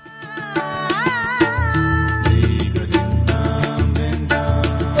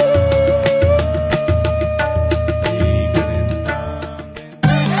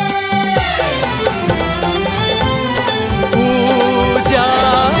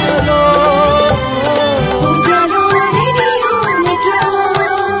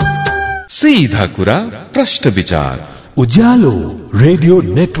 सीधा कुरा प्रश्न विचार उज्यालो रेडियो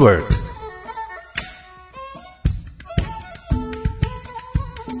नेटवर्क।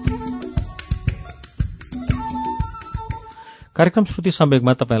 कार्यक्रम श्रुति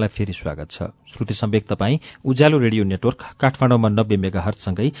सम्वेकमा तपाईँलाई फेरि स्वागत छ। श्रुति सम्वेक तपाईँ उज्यालो रेडियो नेटवर्क काठमाडौँमा 90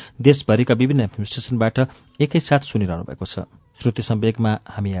 मेगाहर्जसँगै देशभरिका विभिन्न एफएम स्टेशनबाट एकैसाथ सुनिरहनु भएको छ। श्रुति सम्वेकमा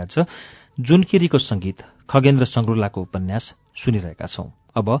हामी आज जुनकिरीको संगीत खगेन्द्र संग्रौलाको उपन्यास सुनिरहेका छौं।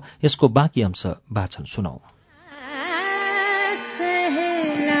 अब यसको बाँकी अंश वाचन सुनौ।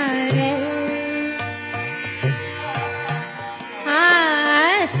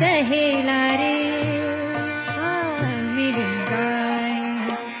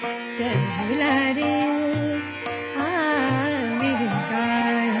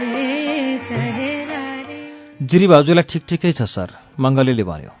 जिरी भाउजूलाई ठिक ठिकै छ सर, मंगलीले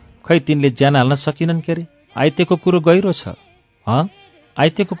भन्यो। खै तिनले ज्यान हाल्न सकिनन् के अरे? आइतेको कुरो गहिरो छ।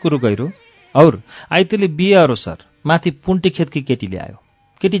 आइतेको कुरो गहिरो? और आइतेले बिहे अरो सर, माथि पुन्टी खेतकी केटी ल्यायो।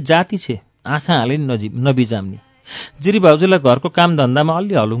 केटी जाति छे, आँखा हाले नबिजाम्नी। जिरी भाउजूलाई घरको काम धन्दामा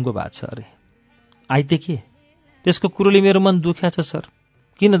अलि हलुङ्गो भएको छ अरे। आइते के? त्यसको कुरोले मेरो मन दुख्या छ सर।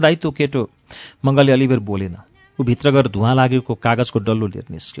 किन दाइ त्यो केटो? मंगलले अलिबेर बोलेन। ऊ भित्र गएर धुवाँ लागेको कागजको डल्लो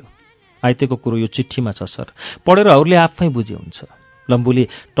लिएर निस्क्यो। आइतेको कुरो यो चिठ्ठीमा छ सर, पढेर अरूले आफै बुझे हुन्छ। लम्बुले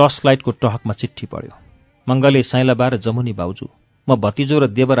टर्च लाइटको टहकमा चिठ्ठी पढ्यो। मंगलले साइला बार जमुनी बाउजू, म भतिजो र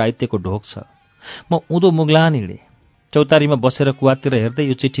देवर आइतेको ढोक छ। म उँधो मुगलान हिँडे। चौतारीमा बसेर कुवातिर हेर्दै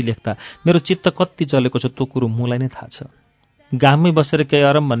यो चिठी लेख्दा मेरो चित्त कति जलेको छ त्यो कुरो मुलाई नै थाहा छ। गाममै बसेर केही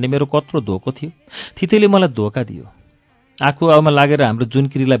अरम भन्ने मेरो कत्रो धोको थियो। थितेले मलाई धोका दियो। आँखु आउमा लागेर हाम्रो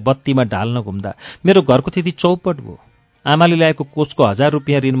जुनकिरीलाई बत्तीमा ढाल्न घुम्दा मेरो घरको थिति चौपट भयो। आमाले ल्याएको कोषको 1000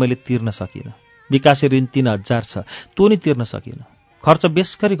 रुपियाँ ऋण मैले तिर्न सकिनँ। विकासे ऋण 3000 छ, त्यो नि तिर्न सकिनँ। खर्च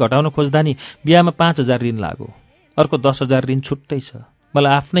बेसकरी घटाउन खोज्दा नि बिहामा 5000 ऋण लाग्यो। अर्को 10,000 ऋण छुट्टै छ।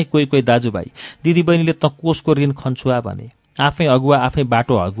 मलाई आफ्नै कोही कोही दाजुभाइ दिदीबहिनीले त कोषको ऋण खन्छुवा भने, आफै अगुवा आफै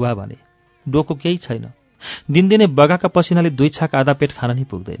बाटो हगुवा भने। डोको केही छैन। दिनदिनै बगाका पसिनाले 2 छाक आधा पेट खान नि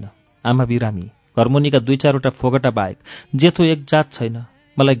पुग्दैन। आमा बिरामी, घरमुनिका 2-4 वटा फोगटा बाहेक जेथो एक जात छैन।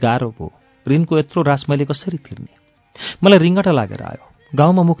 मलाई गाह्रो भयो। ऋणको यत्रो रास मैले कसरी तिर्ने? मलाई रिङ्गटा लागेर आयो।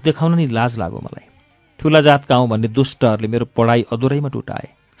 गाउँमा मुख देखाउन नि लाज लाग्यो मलाई। ठुला जात गाउँ भन्ने दुष्टहरूले मेरो पढाइ अधुरैमा टुटाए।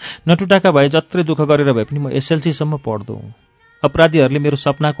 नटुटाका भए जत्रै दुःख गरेर भए पनि म एसएलसीसम्म पढ्दो हुँ। अपराधीहरूले मेरो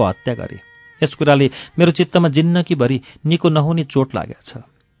सपनाको हत्या गरे। यस कुराले मेरो चित्तमा जिन्दगीभरि निको नहुने चोट लागेको छ।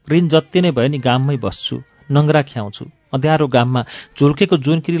 ऋण जति नै भए नि गाममै बस्छु, नङ्ग्रा ख्याउँछु। अँध्यारो गाममा झुल्केको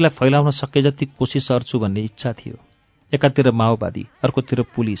जुनकिरीलाई फैलाउन सके जति कोसिस गर्छु भन्ने इच्छा थियो। एकातिर माओवादी, अर्कोतिर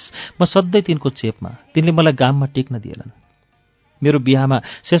पुलिस। म सधैँ तिनको चेपमा। तिनले मलाई गाममा टिक्न दिएनन्। मेरो बिहामा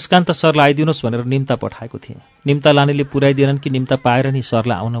शेषकान्त सरलाई आइदिनुहोस् भनेर निम्ता पठाएको थिएँ। निम्ता लानेले पुर्याइदिएनन् कि निम्ता पाएर नि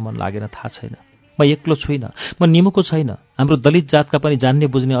सरलाई आउन मन लागेन थाहा छैन। म एक्लो छुइनँ, म निमुको छैन। हाम्रो दलित जातका पनि जान्ने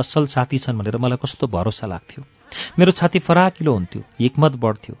बुझ्ने असल साथी छन् भनेर मलाई कस्तो भरोसा लाग्थ्यो। मेरो छाती फराकिलो हुन्थ्यो, हिक्मत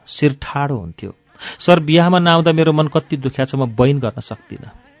बढ्थ्यो, शिर ठाडो हुन्थ्यो। सर बिहामा नआउँदा मेरो मन कति दुख्या छ म बयान गर्न सक्दिनँ।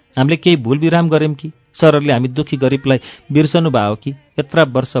 हामीले केही भूल विराम गर्यौं कि? सरहरूले हामी दुखी गरिबलाई बिर्सनु भयो कि? यत्रा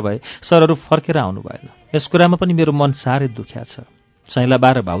वर्ष भए सरहरू फर्केर आउनु भएन। यस कुरामा पनि मेरो मन साह्रै दुख्या छ। साइला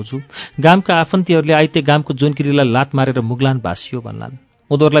बार भाउजू, गामका आफन्तीहरूले आइते गामको जुनकिरीलाई लात मारेर मुगलान भासियो भन्लान्।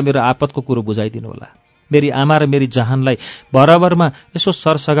 उनीहरूलाई मेरो आपतको कुरो बुझाइदिनु होला। मेरी आमा र मेरी जहानलाई बराबरमा यसो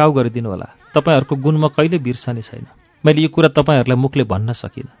सरसगाउ गरिदिनु होला। तपाईँहरूको गुण म कहिले बिर्सने छैन। मैले यो कुरा तपाईँहरूलाई मुखले भन्न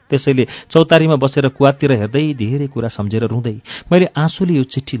सकिनँ। त्यसैले चौतारीमा बसेर कुवातिर हेर्दै धेरै कुरा सम्झेर रुँदै मैले आँसुले यो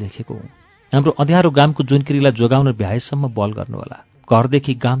चिठी लेखेको हुँ। हाम्रो अँध्यारो गामको जुनकिरीलाई जोगाउन भ्याएसम्म बल गर्नुहोला।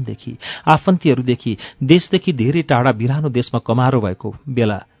 घरदेखि, गामदेखि, आफन्तीहरूदेखि, देशदेखि धेरै टाढा बिरानो देशमा कमारो भएको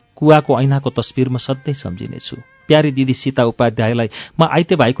बेला कुवाको ऐनाको तस्बिर म सधैँ सम्झिनेछु। प्यारी दिदी सीता उपाध्यायलाई म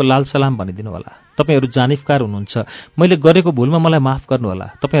आइते भाइको लाल सलाम भनिदिनु होला। तपाईँहरू जानिफकार हुनुहुन्छ। मैले गरेको भुलमा मलाई माफ गर्नुहोला।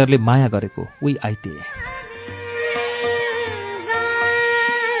 तपाईँहरूले माया गरेको उही आइते।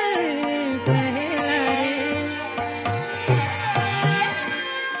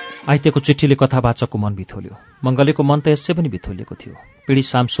 आइतेको चिठीले कथावाचकको मन बिथोल्यो। मङ्गलेको मन त यसै पनि बिथोलिएको थियो। पिँढी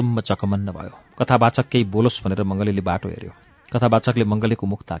सामसुम्म चकमन्न भयो। कथावाचक केही बोलोस् भनेर मङ्गलेले बाटो हेऱ्यो। कथावाचकले मङ्गलेको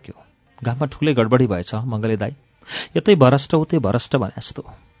मुख ताक्यो। गाममा ठुलै गडबडी भएछ मङ्गले दाई, यतै भरष्ट उतै भरष्ट भने जस्तो।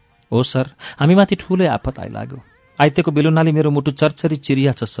 हो सर, हामीमाथि ठुलै आफत आइलाग्यो। आइतेको बेलुनाले मेरो मुटु चरचरी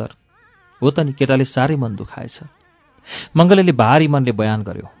चिरिया छ सर। हो त नि, केटाले साह्रै मन दुखाएछ। मङ्गलेले भारी मनले बयान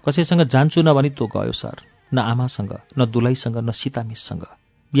गर्यो। कसैसँग जान्छु नभनी तँ गयो सर। न आमासँग, न दुलैसँग, न सीतामिससँग।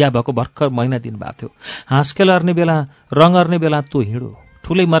 बिहा भएको भर्खर महिना दिन भएको थियो। हाँसखेल अर्ने बेला, रङ अर्ने बेला तँ हिँडो।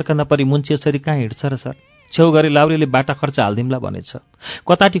 ठुलै मर्का नपरी मुन्छे यसरी कहाँ हिँड्छ र सर? छेउ गरी लाउरीले बाटा खर्च हालिदिउँला भनेछ।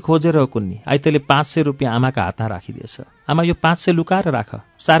 कताटी खोजेर हो कुन्नी, आइतेले 500 रुपियाँ आमाका हातमा राखिदिएछ। आमा यो 500 लुकाएर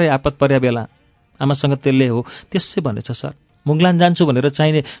राख, साह्रै आपत पर्या बेला आमासँग त्यसले हो त्यसै भनेछ सर। मुङ्गलान जान्छु भनेर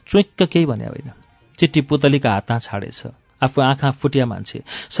चाहिने चुइक्क केही भने होइन। चिट्ठी पुतलीका हातमा छाडेछ। आफू आँखा फुटिया मान्छे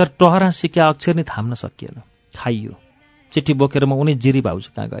सर, टहरा सिक्या अक्षर नै थाम्न सकिएन। खाइयो। चिठी बोकेर म उनी जिरी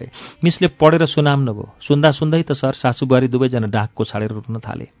भाउजू कहाँ गए। मिसले पढेर सुनाम्नु भयो। सुन्दा सुन्दै त सर सासू बुहारी दुवैजना डाकको छाडेर रुन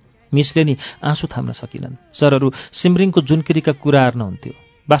थाले। मिसले नि आँसु थाम्न सकिनन्। सरहरू सिमरिङको जुनकिरीका कुरा अर्नुहुन्थ्यो।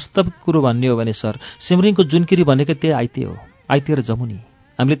 वास्तविक कुरो भन्ने हो भने सर, सिमरिङको जुनकिरी भनेको त्यही आइते हो। आइते र जमुनी।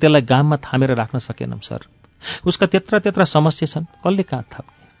 हामीले त्यसलाई गाममा थामेर राख्न सकेनौँ सर। उसका त्यत्रा समस्या छन्, कसले कहाँ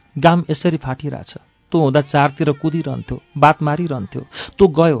थाप्ने? गाम यसरी फाटिरहेछ। तँ हुँदा चारतिर कुदिरहन्थ्यो, बात मारिरहन्थ्यो। तँ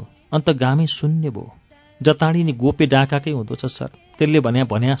गयो, अन्त गामै शून्य भयो। जताडी नि गोपे डाकाकै हुँदो छ सर। त्यसले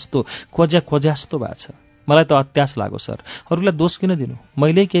भन्या जस्तो खोज्या जस्तो भएको छ। मलाई त अत्यास लाग्यो सर। अरूलाई दोष किन दिनु?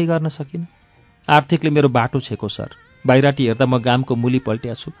 मैले केही गर्न सकिनँ। आर्थिकले मेरो बाटो छेको सर। बाहिराटी हेर्दा म गामको मुली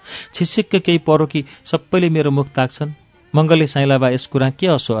पल्ट्या छु। छिसिक्क केही परो कि सबैले मेरो मुख ताक्छन्। मङ्गले साइलाबा यस कुरा के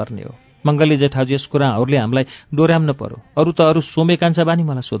असो अर्ने हो? मङ्गले जेठाजु यस कुराहरूले हामीलाई डोर्याम्न पर्यो। अरू सोमे कान्छा बानी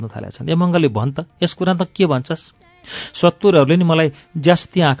मलाई सोध्न थालेका छन्। ए मङ्गले भन् त, यस कुरा त के भन्छस्? सत्तुरहरूले नि मलाई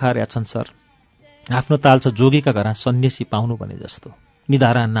ज्यास्ती आँखा हार्या छन् सर। आफ्नो ताल छ जोगीका घरमा सन्यासी पाउनु भने जस्तो।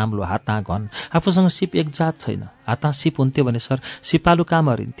 निधारा नाम्लो, हाता घन। आफूसँग सिप एक जात छैन। हाता सिप हुन्थ्यो भने सर सिपालु काम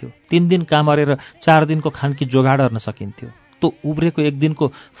हरिन्थ्यो। 3 दिन काम हरेर 4 दिनको खानकी जोगाड हर्न सकिन्थ्यो। तो उब्रेको एक दिनको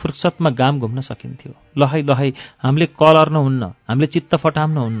फुर्सदमा गाम घुम्न सकिन्थ्यो। लहै हामीले कल अर्न हुन्न, हामीले चित्त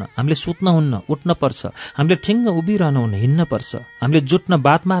फटाम्न हुन्न, हामीले सुत्न हुन्न, उठ्न पर्छ। हामीले ठिङ्ग उभिरहन हुन्न, हिँड्न पर्छ। हामीले जुट्न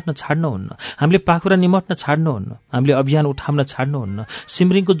बात मार्न छाड्न हुन्न, हामीले पाखुरा निमट्न छाड्न हुन्न, हामीले अभियान उठाउन छाड्न हुन्न।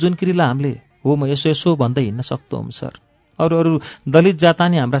 सिमरिङको जुनकिरीलाई हामीले हो म यसो भन्दै हिँड्न सक्दो हुँ सर। अरू दलित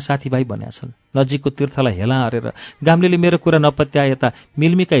जातानी हाम्रा साथीभाइ बन्या छन्। नजिकको तीर्थलाई हेला हरेर गाम्लेले मेरो कुरा नपत्याए यता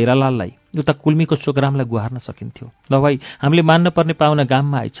मिल्मीका हिरालाललाई, उता कुल्मीको चोकरामलाई गुहार्न सकिन्थ्यो। ल भाइ, हामीले मान्न पर्ने पाहुना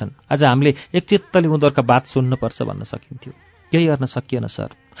गाममा आइछन्। आज हामीले एकचित्तले उनीहरूका बात सुन्नुपर्छ भन्न सकिन्थ्यो। केही गर्न सकिएन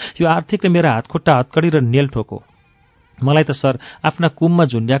सर। यो आर्थिकले मेरा हातखुट्टा हत्कडी र नेल ठोको। मलाई त सर आफ्ना कुममा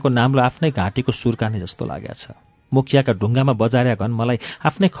झुन्ड्याएको नाम्लो आफ्नै घाँटीको सुर्काने जस्तो लागेको छ। मुखियाका ढुङ्गामा बजार्या घन मलाई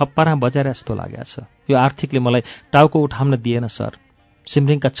आफ्नै खप्पारा बजार्या जस्तो लागेको छ। यो आर्थिकले मलाई टाउको उठाउन दिएन सर।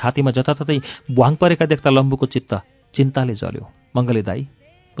 सिमरिङका छातीमा जताततै भ्वाङ परेका देख्दा लम्बुको चित्त चिन्ताले जल्यो। मङ्गले दाई,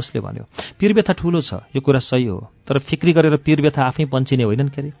 उसले भन्यो, पीर व्यथा ठुलो छ, यो कुरा सही हो। तर फिक्री गरेर पीर व्यथा आफै पन्छिने होइनन्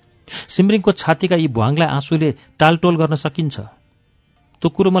के अरे? सिमरिङको छातीका यी भ्वाङलाई आँसुले टालटोल गर्न सकिन्छ। त्यो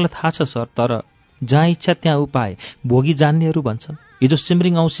कुरो मलाई थाहा छ सर, तर जहाँ इच्छा त्यहाँ उपाय, भोगी जान्नेहरू भन्छन्। हिजो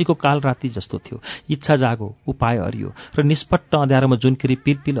सिमरिङ औँसीको काल राति जस्तो थियो। इच्छा जागो, उपाय हरियो र निष्पट्ट अँध्यारोमा जुनकिरी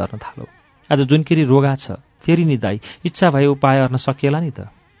पिलपिल हर्न थालो। आज जुनकिरी रोगा छ। फेरि नि दाई, इच्छा भए उपाय हर्न सकिएला नि त।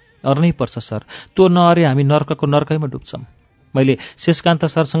 अर्नै पर्छ सर। त्यो नअरे हामी नर्कको नर्कैमा डुब्छौँ। मैले शेषकान्त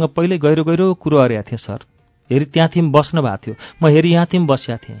सरसँग पहिल्यै गहिरो कुरो अरेका थिएँ सर। हेरी त्यहाँ थिम बस्न भएको थियो, म हेरी यहाँ थिम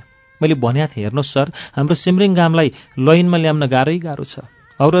बस्या थिएँ। मैले भन्या थिएँ, हेर्नुहोस् सर, हाम्रो सिमरिङ गामलाई लाइनमा ल्याउन गाह्रो छ।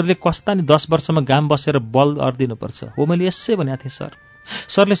 अरूहरूले कस्ता नि 10 वर्षमा गाम बसेर बल अर्दिनुपर्छ। हो मैले यसै भन्या थिएँ सर।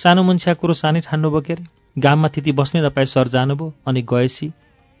 सरले सानो मुन्छ्या कुरो सानै ठान्नुभयो के अरे? गाममा त्यति बस्नै नपाए सर जानुभयो। अनि गएपछि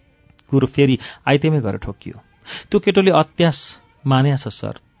कुरो फेरि आइतेमै गएर ठोकियो। त्यो केटोले अत्यास मान्या छ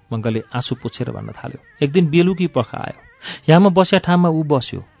सर। मङ्गले आँसु पुछेर भन्न थाल्यो। एक दिन बेलुकी पख आयो। यहाँ म बस्या ठाउँमा ऊ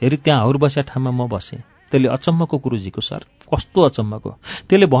बस्यो। हेरी त्यहाँ हरू बस्या ठाउँमा म बसेँ। त्यसले अचम्मको कुरो झिक्यो सर। कस्तो अचम्मको?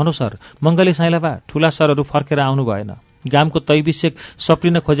 त्यसले भन्यो सर, मङ्गले साइलाबा ठुला सरहरू फर्केर आउनु भएन। गामको तैविषेक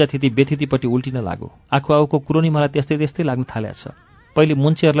सप्रिन खोज्या थिति बेथितिपट्टि उल्टिन लाग्यो। आखुको कुरो नि मलाई त्यस्तै लाग्न थाल्या छ। पहिले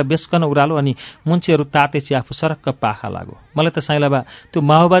मुन्छेहरूलाई बेस्कन उरालो अनि मुन्छेहरू तातेपछि आफू सरक्क पाखा लाग्यो। मलाई त साइलाबा त्यो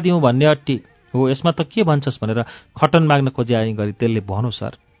माओवादी हुँ भन्ने अट्टी हो, यसमा त के भन्छस् भनेर खटन माग्न खोज्या गरी त्यसले भन्यो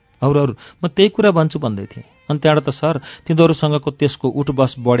सर। अरू म त्यही कुरा भन्छु भन्दै थिएँ। अनि त्यहाँबाट त सर तिनीहरूसँगको त्यसको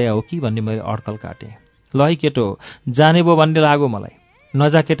उठबस बढ्या हो कि भन्ने मैले अड्कल काटेँ। ल है केटो, जाने भयो भन्ने लाग्यो मलाई।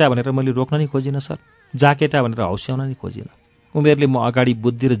 नजा केटा भनेर मैले रोक्न नि खोजिनँ सर। जा केटा भनेर हौस्याउन नि खोजिनँ। उमेरले म अगाडि,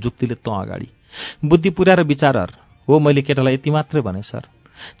 बुद्धि र जुक्तिले तँ अगाडि। बुद्धि पुरा र विचारहर हो। मैले केटालाई यति मात्रै भने सर।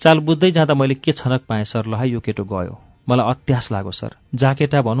 चाल बुझ्दै जाँदा मैले के छनक पाएँ सर। ल है यो केटो गयो। मलाई अत्यास लाग्यो सर। जा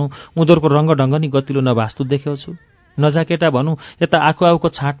केटा भनौँ, उनीहरूको रङ्ग ढङ्ग नि गतिलो नभास्तु देखेको छु। नजाकेटा भनौँ यता आखु आउको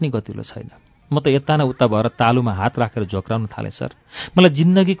छाँट्ने गतिलो छैन। म त यता न उता भएर तालुमा हात राखेर झोक्राउन थालेँ सर। मलाई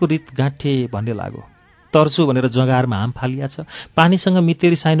जिन्दगीको रित गाँठे भन्ने लाग्यो। तर्छु भनेर जगारमा हाम फालिया छ, पानीसँग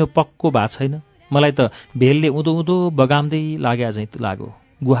मितेरी साइनो पक्को भा छैन। मलाई त भेलले उँधो उँधो बगाम्दै लाग्या झैँ लाग्यो।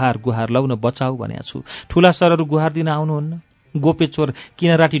 गुहार गुहार लौन बचाऊ भन्या छु। ठुला सरहरू गुहार दिन आउनुहुन्न। गोपे चोर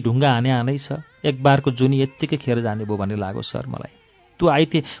किनाराटी ढुङ्गा हाने हानै छ। एक बारको जुनी यत्तिकै खेर जाने भयो भन्ने लाग्यो सर मलाई। तँ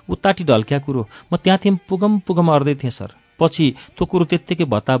आइते उताटी ढल्क्या कुरो म त्यहाँथिम पुगम पुगम अर्दै थिएँ सर। पछि त्यो कुरो त्यत्तिकै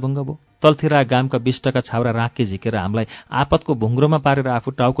भत्ताभुङ्ग भयो। तल्थिरा गामका 20 टका छाउरा राँके झिकेर हामीलाई आपतको भुङ्ग्रोमा पारेर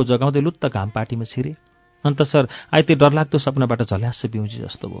आफू टाउको जगाउँदै लुत्त घाम पार्टीमा छिरे। अन्त सर आइते डरलाग्दो सपनाबाट झल्यास बिउजी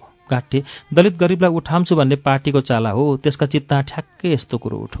जस्तो भयो। गाँठे दलित गरिबलाई उठाउँछु भन्ने पार्टीको चाला हो, त्यसका चित्ता ठ्याक्कै यस्तो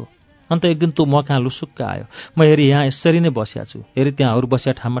कुरो उठो। अन्त एक दिन तँ म कहाँ लुसुक्क आयो। म हेरी यहाँ यसरी नै बस्या छु, हेरी त्यहाँ अरू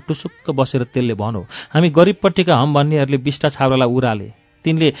बस्या ठाउँमा टुसुक्क बसेर त्यसले भनौ हामी गरिबपट्टिका हम भन्नेहरूले 20टा छाउरालाई उराले,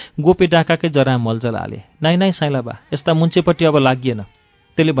 तिनले गोपे डाकाकै जरा मलजल हाले। नाइ नाइ साइला बा, यस्ता मुन्चेपट्टि अब लागिएन।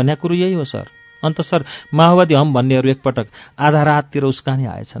 त्यसले भन्या कुरो यही हो सर। अन्त सर माओवादी हम भन्नेहरू एकपटक आधा राततिर उस्काने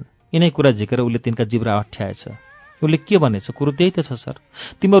आएछन्। यिनै कुरा झिकेर उसले तिनका जिब्रा अठ्याएछ। उसले के भनेछ कुरो त्यही त छ सर।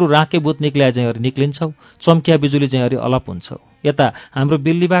 तिमीहरू राँके भूत निक्ल्या झैँ निक्लिन्छौ, चम्किया बिजुली झैँ अलप हुन्छौ। यता हाम्रो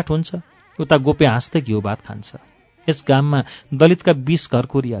बिल्लीबाट हुन्छ, उता गोपे हाँस्दै घिउ भात खान्छ। यस गाममा दलितका 20 घर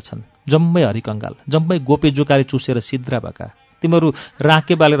कोरिया छन्, जम्मै हरिकङ्गाल, जम्मै गोपे जुकाले चुसेर सिद्रा भएका। तिमीहरू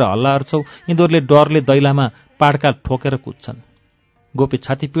राँके बालेर हल्ला अर्छौ, यिनीहरूले डरले दैलामा पाड्का ठोकेर कुद्छन्। गोपे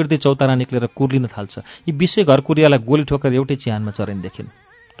छाती पिड्दै चौतारा निक्लेर कुर्लिन थाल्छ। यी 20 घर कुरियालाई गोली ठोकेर एउटै चिहानमा चरेन देखिन्।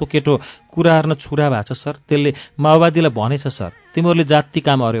 तो केटो कुरा हार्न छुरा भएको छ सर। त्यसले माओवादीलाई भनेछ सर, तिमीहरूले जाति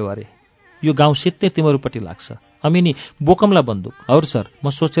काम अर्यो अरे, यो गाउँ सित्तै तिमीहरूपट्टि लाग्छ। अमिनी बोकमला बन्दुक और सर। म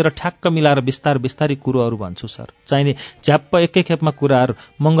सोचेर ठ्याक्क मिलाएर बिस्तार बिस्तारी कुरोहरू भन्छु सर। चाहिने झ्याप्प एकै खेपमा कुराहरू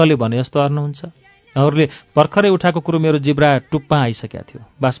मङ्गलले भने जस्तो अर्नुहुन्छ। अरूले भर्खरै उठाएको कुरो मेरो जिब्रा टुप्पा आइसकेका थियो।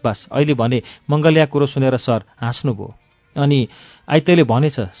 बास बास अहिले भने मङ्गलिया कुरो सुनेर सर हाँस्नुभयो। अनि आइतेले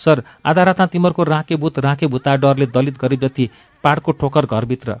भनेछ सर, आधा रातमा तिमीहरूको राँके भुता डरले दलित गरिब जति पाडको ठोकर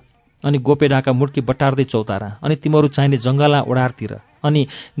घरभित्र, अनि गोपे ढाका मुड्की बटार्दै चौतारा, अनि तिमीहरू चाहिने जङ्गला ओडारतिर, अनि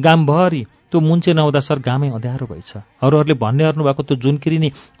गामभरि त्यो मुन्चे नहुँदा सर गामै अँध्यारो भएछ। अरूहरूले भन्ने अर्नुभएको त्यो जुनकिरी नै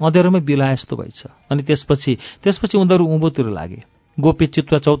अँध्यारोमै बिलाए जस्तो भएछ। अनि त्यसपछि उनीहरू उँभोतिर लागे। गोपे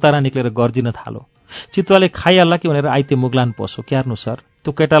चितुवा चौतारा निक्लेर गर्जिन थालो। चितुवाले खाइहाल्ला कि भनेर आइते मुगलान पसो क्यार्नु सर।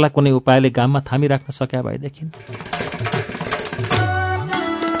 त्यो केटालाई कुनै उपायले गाममा थामिराख्न सक्या भएदेखि।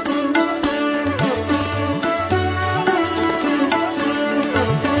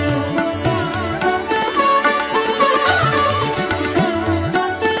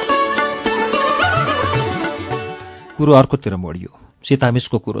 कुरो अर्कोतिर मोडियो।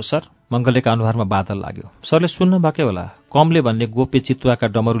 सीतामिसको कुरो सर। मङ्गलेका अनुहारमा बादल लाग्यो। सरले सुन्न बाँके होला। कमले भन्ने गोपे चितुवाका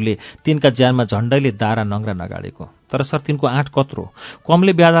डमरूले तिनका ज्यानमा झण्डैले दारा नङ्ग्रा नगाडेको। तर सर तिनको आँट कत्रो।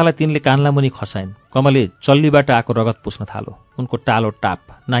 कमले ब्यादालाई तिनले कान्ला मुनि खसाइन्। कमले चल्लीबाट आएको रगत पुस्न थालो। उनको टालो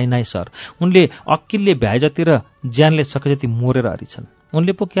टाप। नाइ नाइ सर, उनले अक्किलले भ्याए र ज्यानले सके जति मोरेर हरिछन्।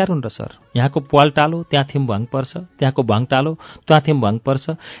 उनले पो क्यारुन् र सर। यहाँको पाल टालो त्यहाँ थिम भङ पर्छ, त्यहाँको भङ टालो त्यहाँ थिम भङ पर्छ,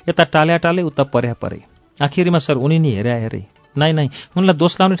 यता टाल्या टाले उता पर्या परे। आखिरीमा सर उनी नि हेरे हेरे। नाइ नाइ, उनलाई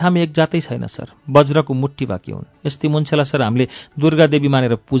दोष लाउने ठाउँमा एक जातै छैन सर। वज्रको मुट्ठी बाँकी हुन्। यस्तै मुन्छेलाई सर हामीले दुर्गा देवी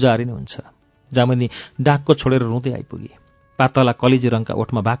मानेर पूजा हारिने हुन्छ। जामुनी डाकको छोडेर रुँदै आइपुगे। पातला कलिजी रङका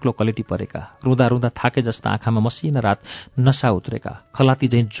ओठमा बाक्लो कलेटी परेका, रुँदा रुँदा थाके जस्ता आँखामा मसिना रात नसा उत्रेका, खलाती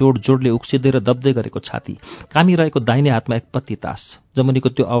झैँ जोडले उक्सिँदै र दब्दै गरेको छाती, कामिरहेको दाहिने हातमा एक पत्ती तास। जमुनीको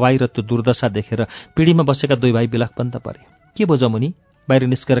त्यो अवाई र त्यो दुर्दशा देखेर पिँढीमा बसेका दुई भाइ बिलखबन्द परे। के भयो जमुनी? बाहिर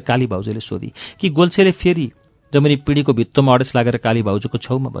निस्केर काली भाउजूले सोधी। कि गोल्छेले फेरि? जमुनी पिँढीको भित्तोमा अडेस लागेर काली भाउजूको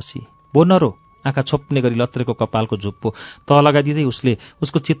छेउमा बसी। भो नरो। आँखा छोप्ने गरी लत्रेको कपालको झुप्पो तह लगाइदिँदै उसले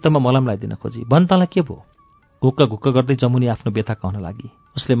उसको चित्तमा मलम लगाइदिन खोजी। भन् तँलाई के भयो? घुक्क घुक्क गर्दै जमुनी आफ्नो व्यथा कहन लागि।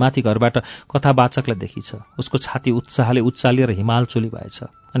 उसले माथि घरबाट कथावाचकलाई देखिछ। उसको छाती उत्साहले उचालिएर हिमाल चोली भएछ।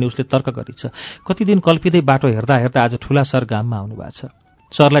 अनि उसले तर्क गरिछ, कति दिन कल्पिँदै बाटो हेर्दा हेर्दा आज ठुला सर गाममा आउनुभएको छ।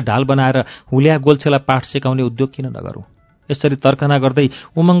 सरलाई ढाल बनाएर हुल्या गोल्छेलाई पाठ सिकाउने उद्योग किन नगरौँ? यसरी तर्कना गर्दै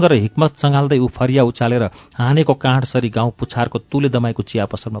उमङ्ग र हिक्मत सँगाल्दै ऊ फरिया उचालेर हानेको काँडसरी गाउँ पुछारको तुले दमाईको चिया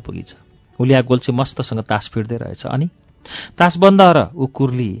पसलमा पुगिछ। हुलिया गोल्छे मस्तसँग तास फिर्दै रहेछ। अनि तास बन्द र ऊ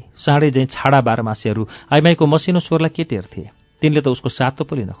कुर्ली साँडे झैँ छाडा बारमासेहरू आइमाईको मसिनो स्वरलाई के टेर्थे। तिनले त उसको सातो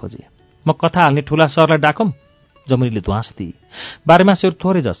पो लिन खोजे। म कथा हाल्ने ठुला सरलाई डाकौँ? जमुनीले ध्वाँस दिए। बारमासेहरू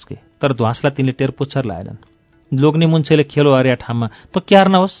थोरै झस्के, तर ध्वाँसलाई तिनले टेरपुच्छर लाएनन्। लोग्ने मुन्छेले खेलो हरिया ठाममा त क्यार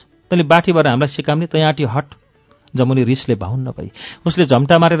नहोस्, तैँले बाठी भएर हामीलाई सिकाउने त आँटी हट। जमुनी रिसले भाउन्न भई। उसले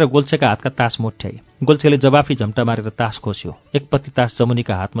झम्टा मारेर गोल्छेका हातका तास मोठ्याए। गोल्छेले जवाफी झम्टा मारेर तास खोस्यो। एक पत्ती तास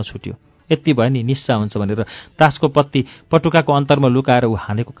जमुनीका हातमा छुट्यो। यति भयो नि, निस्सा हुन्छ भनेर तासको पत्ती पटुकाको अन्तरमा लुकाएर ऊ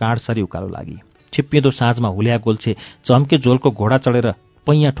हानेको काँडसरी उकालो लागि। छिप्पिँदो साँझमा हुल्या गोल्छे झम्के झोलको घोडा चढेर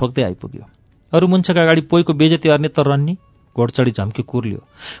पैयाँ ठोक्दै आइपुग्यो। अरू मुन्छका अगाडि पोइको बेजेती अर्ने त रन्नी। घोडचडी झम्की कुर्ल्यो।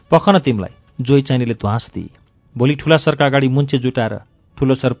 पखन तिमीलाई जोइ चाहिनेले ध्वाँस दिए। भोलि ठुला सरका अगाडि मुन्छे जुटाएर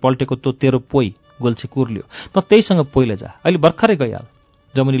ठुलो सर पल्टेको तो तेरो पोइ। गोल्छे कुर्ल्यो। त त्यहीसँग पोइले जा, अहिले भर्खरै गइहाल।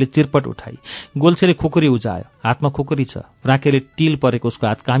 जमुनीले चिरपट उठाई। गोल्छेले खुकुरी उजायो। हातमा खुकुरी छ। राकेले टिल परेको उसको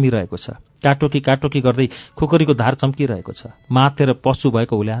हात कामिरहेको छ। काटोकी गर्दै खुकुरीको धार चम्किरहेको छ। मातेर पशु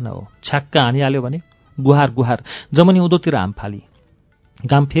भएको हुल्यान हो। छ्याक्क हानिहाल्यो भने गुहार जमुनी उँधोतिर हाम फाली।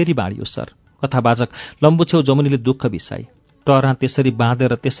 घाम फेरि बाँडियो सर। कथावाचक लम्बुछेउ जमुनीले दुःख बिसाई। टरा त्यसरी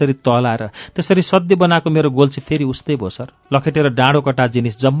बाँधेर त्यसरी तलाएर त्यसरी सद्य बनाएको मेरो गोल्छे फेरि उस्तै भयो सर। लखेटेर डाँडो कटा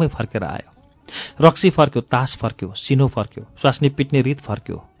जिनिस जम्मै फर्केर आयो। रक्सी फर्क्यो, तास फर्क्यो, सिनो फर्क्यो, स्वास्नी पिट्ने रित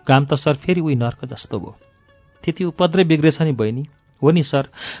फर्क्यो। काम त सर फेरि उही नर्क जस्तो भयो। त्यति उपद्रै बिग्रेछ नि बहिनी। हो नि सर।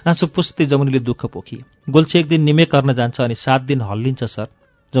 आँसु पुस्दै जमुनीले दुःख पोखी। गोल्छे एक दिन निमे गर्न जान्छ अनि 7 दिन हल्लिन्छ सर।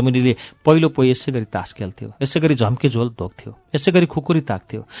 जमुनीले पहिलो पोइ यसै गरी तास खेल्थ्यो, यसै गरी झम्के झोल धोक्थ्यो, यसै गरी खुकुरी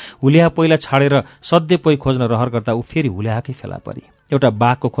ताक्थ्यो। हुल्याहा पहिला छाडेर सद्य पोइ खोज्न रहर गर्दा ऊ फेरि हुल्याहाकै फेला परी। एउटा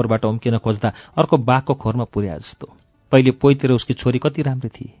बाघको खोरबाट उम्किन खोज्दा अर्को बाघको खोरमा पुर्या जस्तो। पहिले पोइतिर उसकी छोरी कति राम्री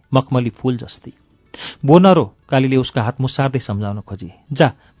थिए, मखमली फूल जस्ती। बो नरो, कालीले उसका हात मुसार्दै सम्झाउन खोजी। जा,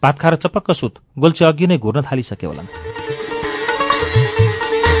 भात खाएर चपक्क सुत, गोल्छे अघि नै घुर्न थालिसके होलान्।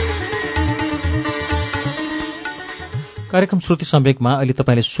 कार्यक्रम श्रुति सम्वेकमा अहिले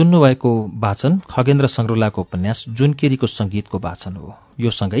तपाईँले सुन्नुभएको वाचन खगेन्द्र संग्रौलाको उपन्यास जुनकिरीको संगीतको वाचन हो।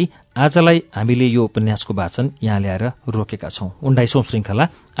 यो सँगै आजलाई हामीले यो उपन्यासको वाचन यहाँ ल्याएर रोकेका छौं। 19औं श्रृङ्खला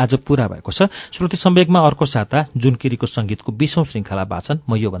आज पूरा भएको छ। श्रुति सम्वेकमा अर्को साता जुनकिरीको संगीतको 20औं श्रृङ्खला वाचन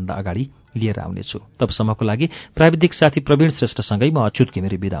म योभन्दा अगाडि लिएर आउनेछु। तबसम्मको लागि प्राविधिक साथी प्रवीण श्रेष्ठसँगै म अच्युत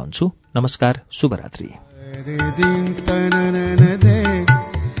घिमिरे बिदा हुन्छु। नमस्कार, शुभरात्रि।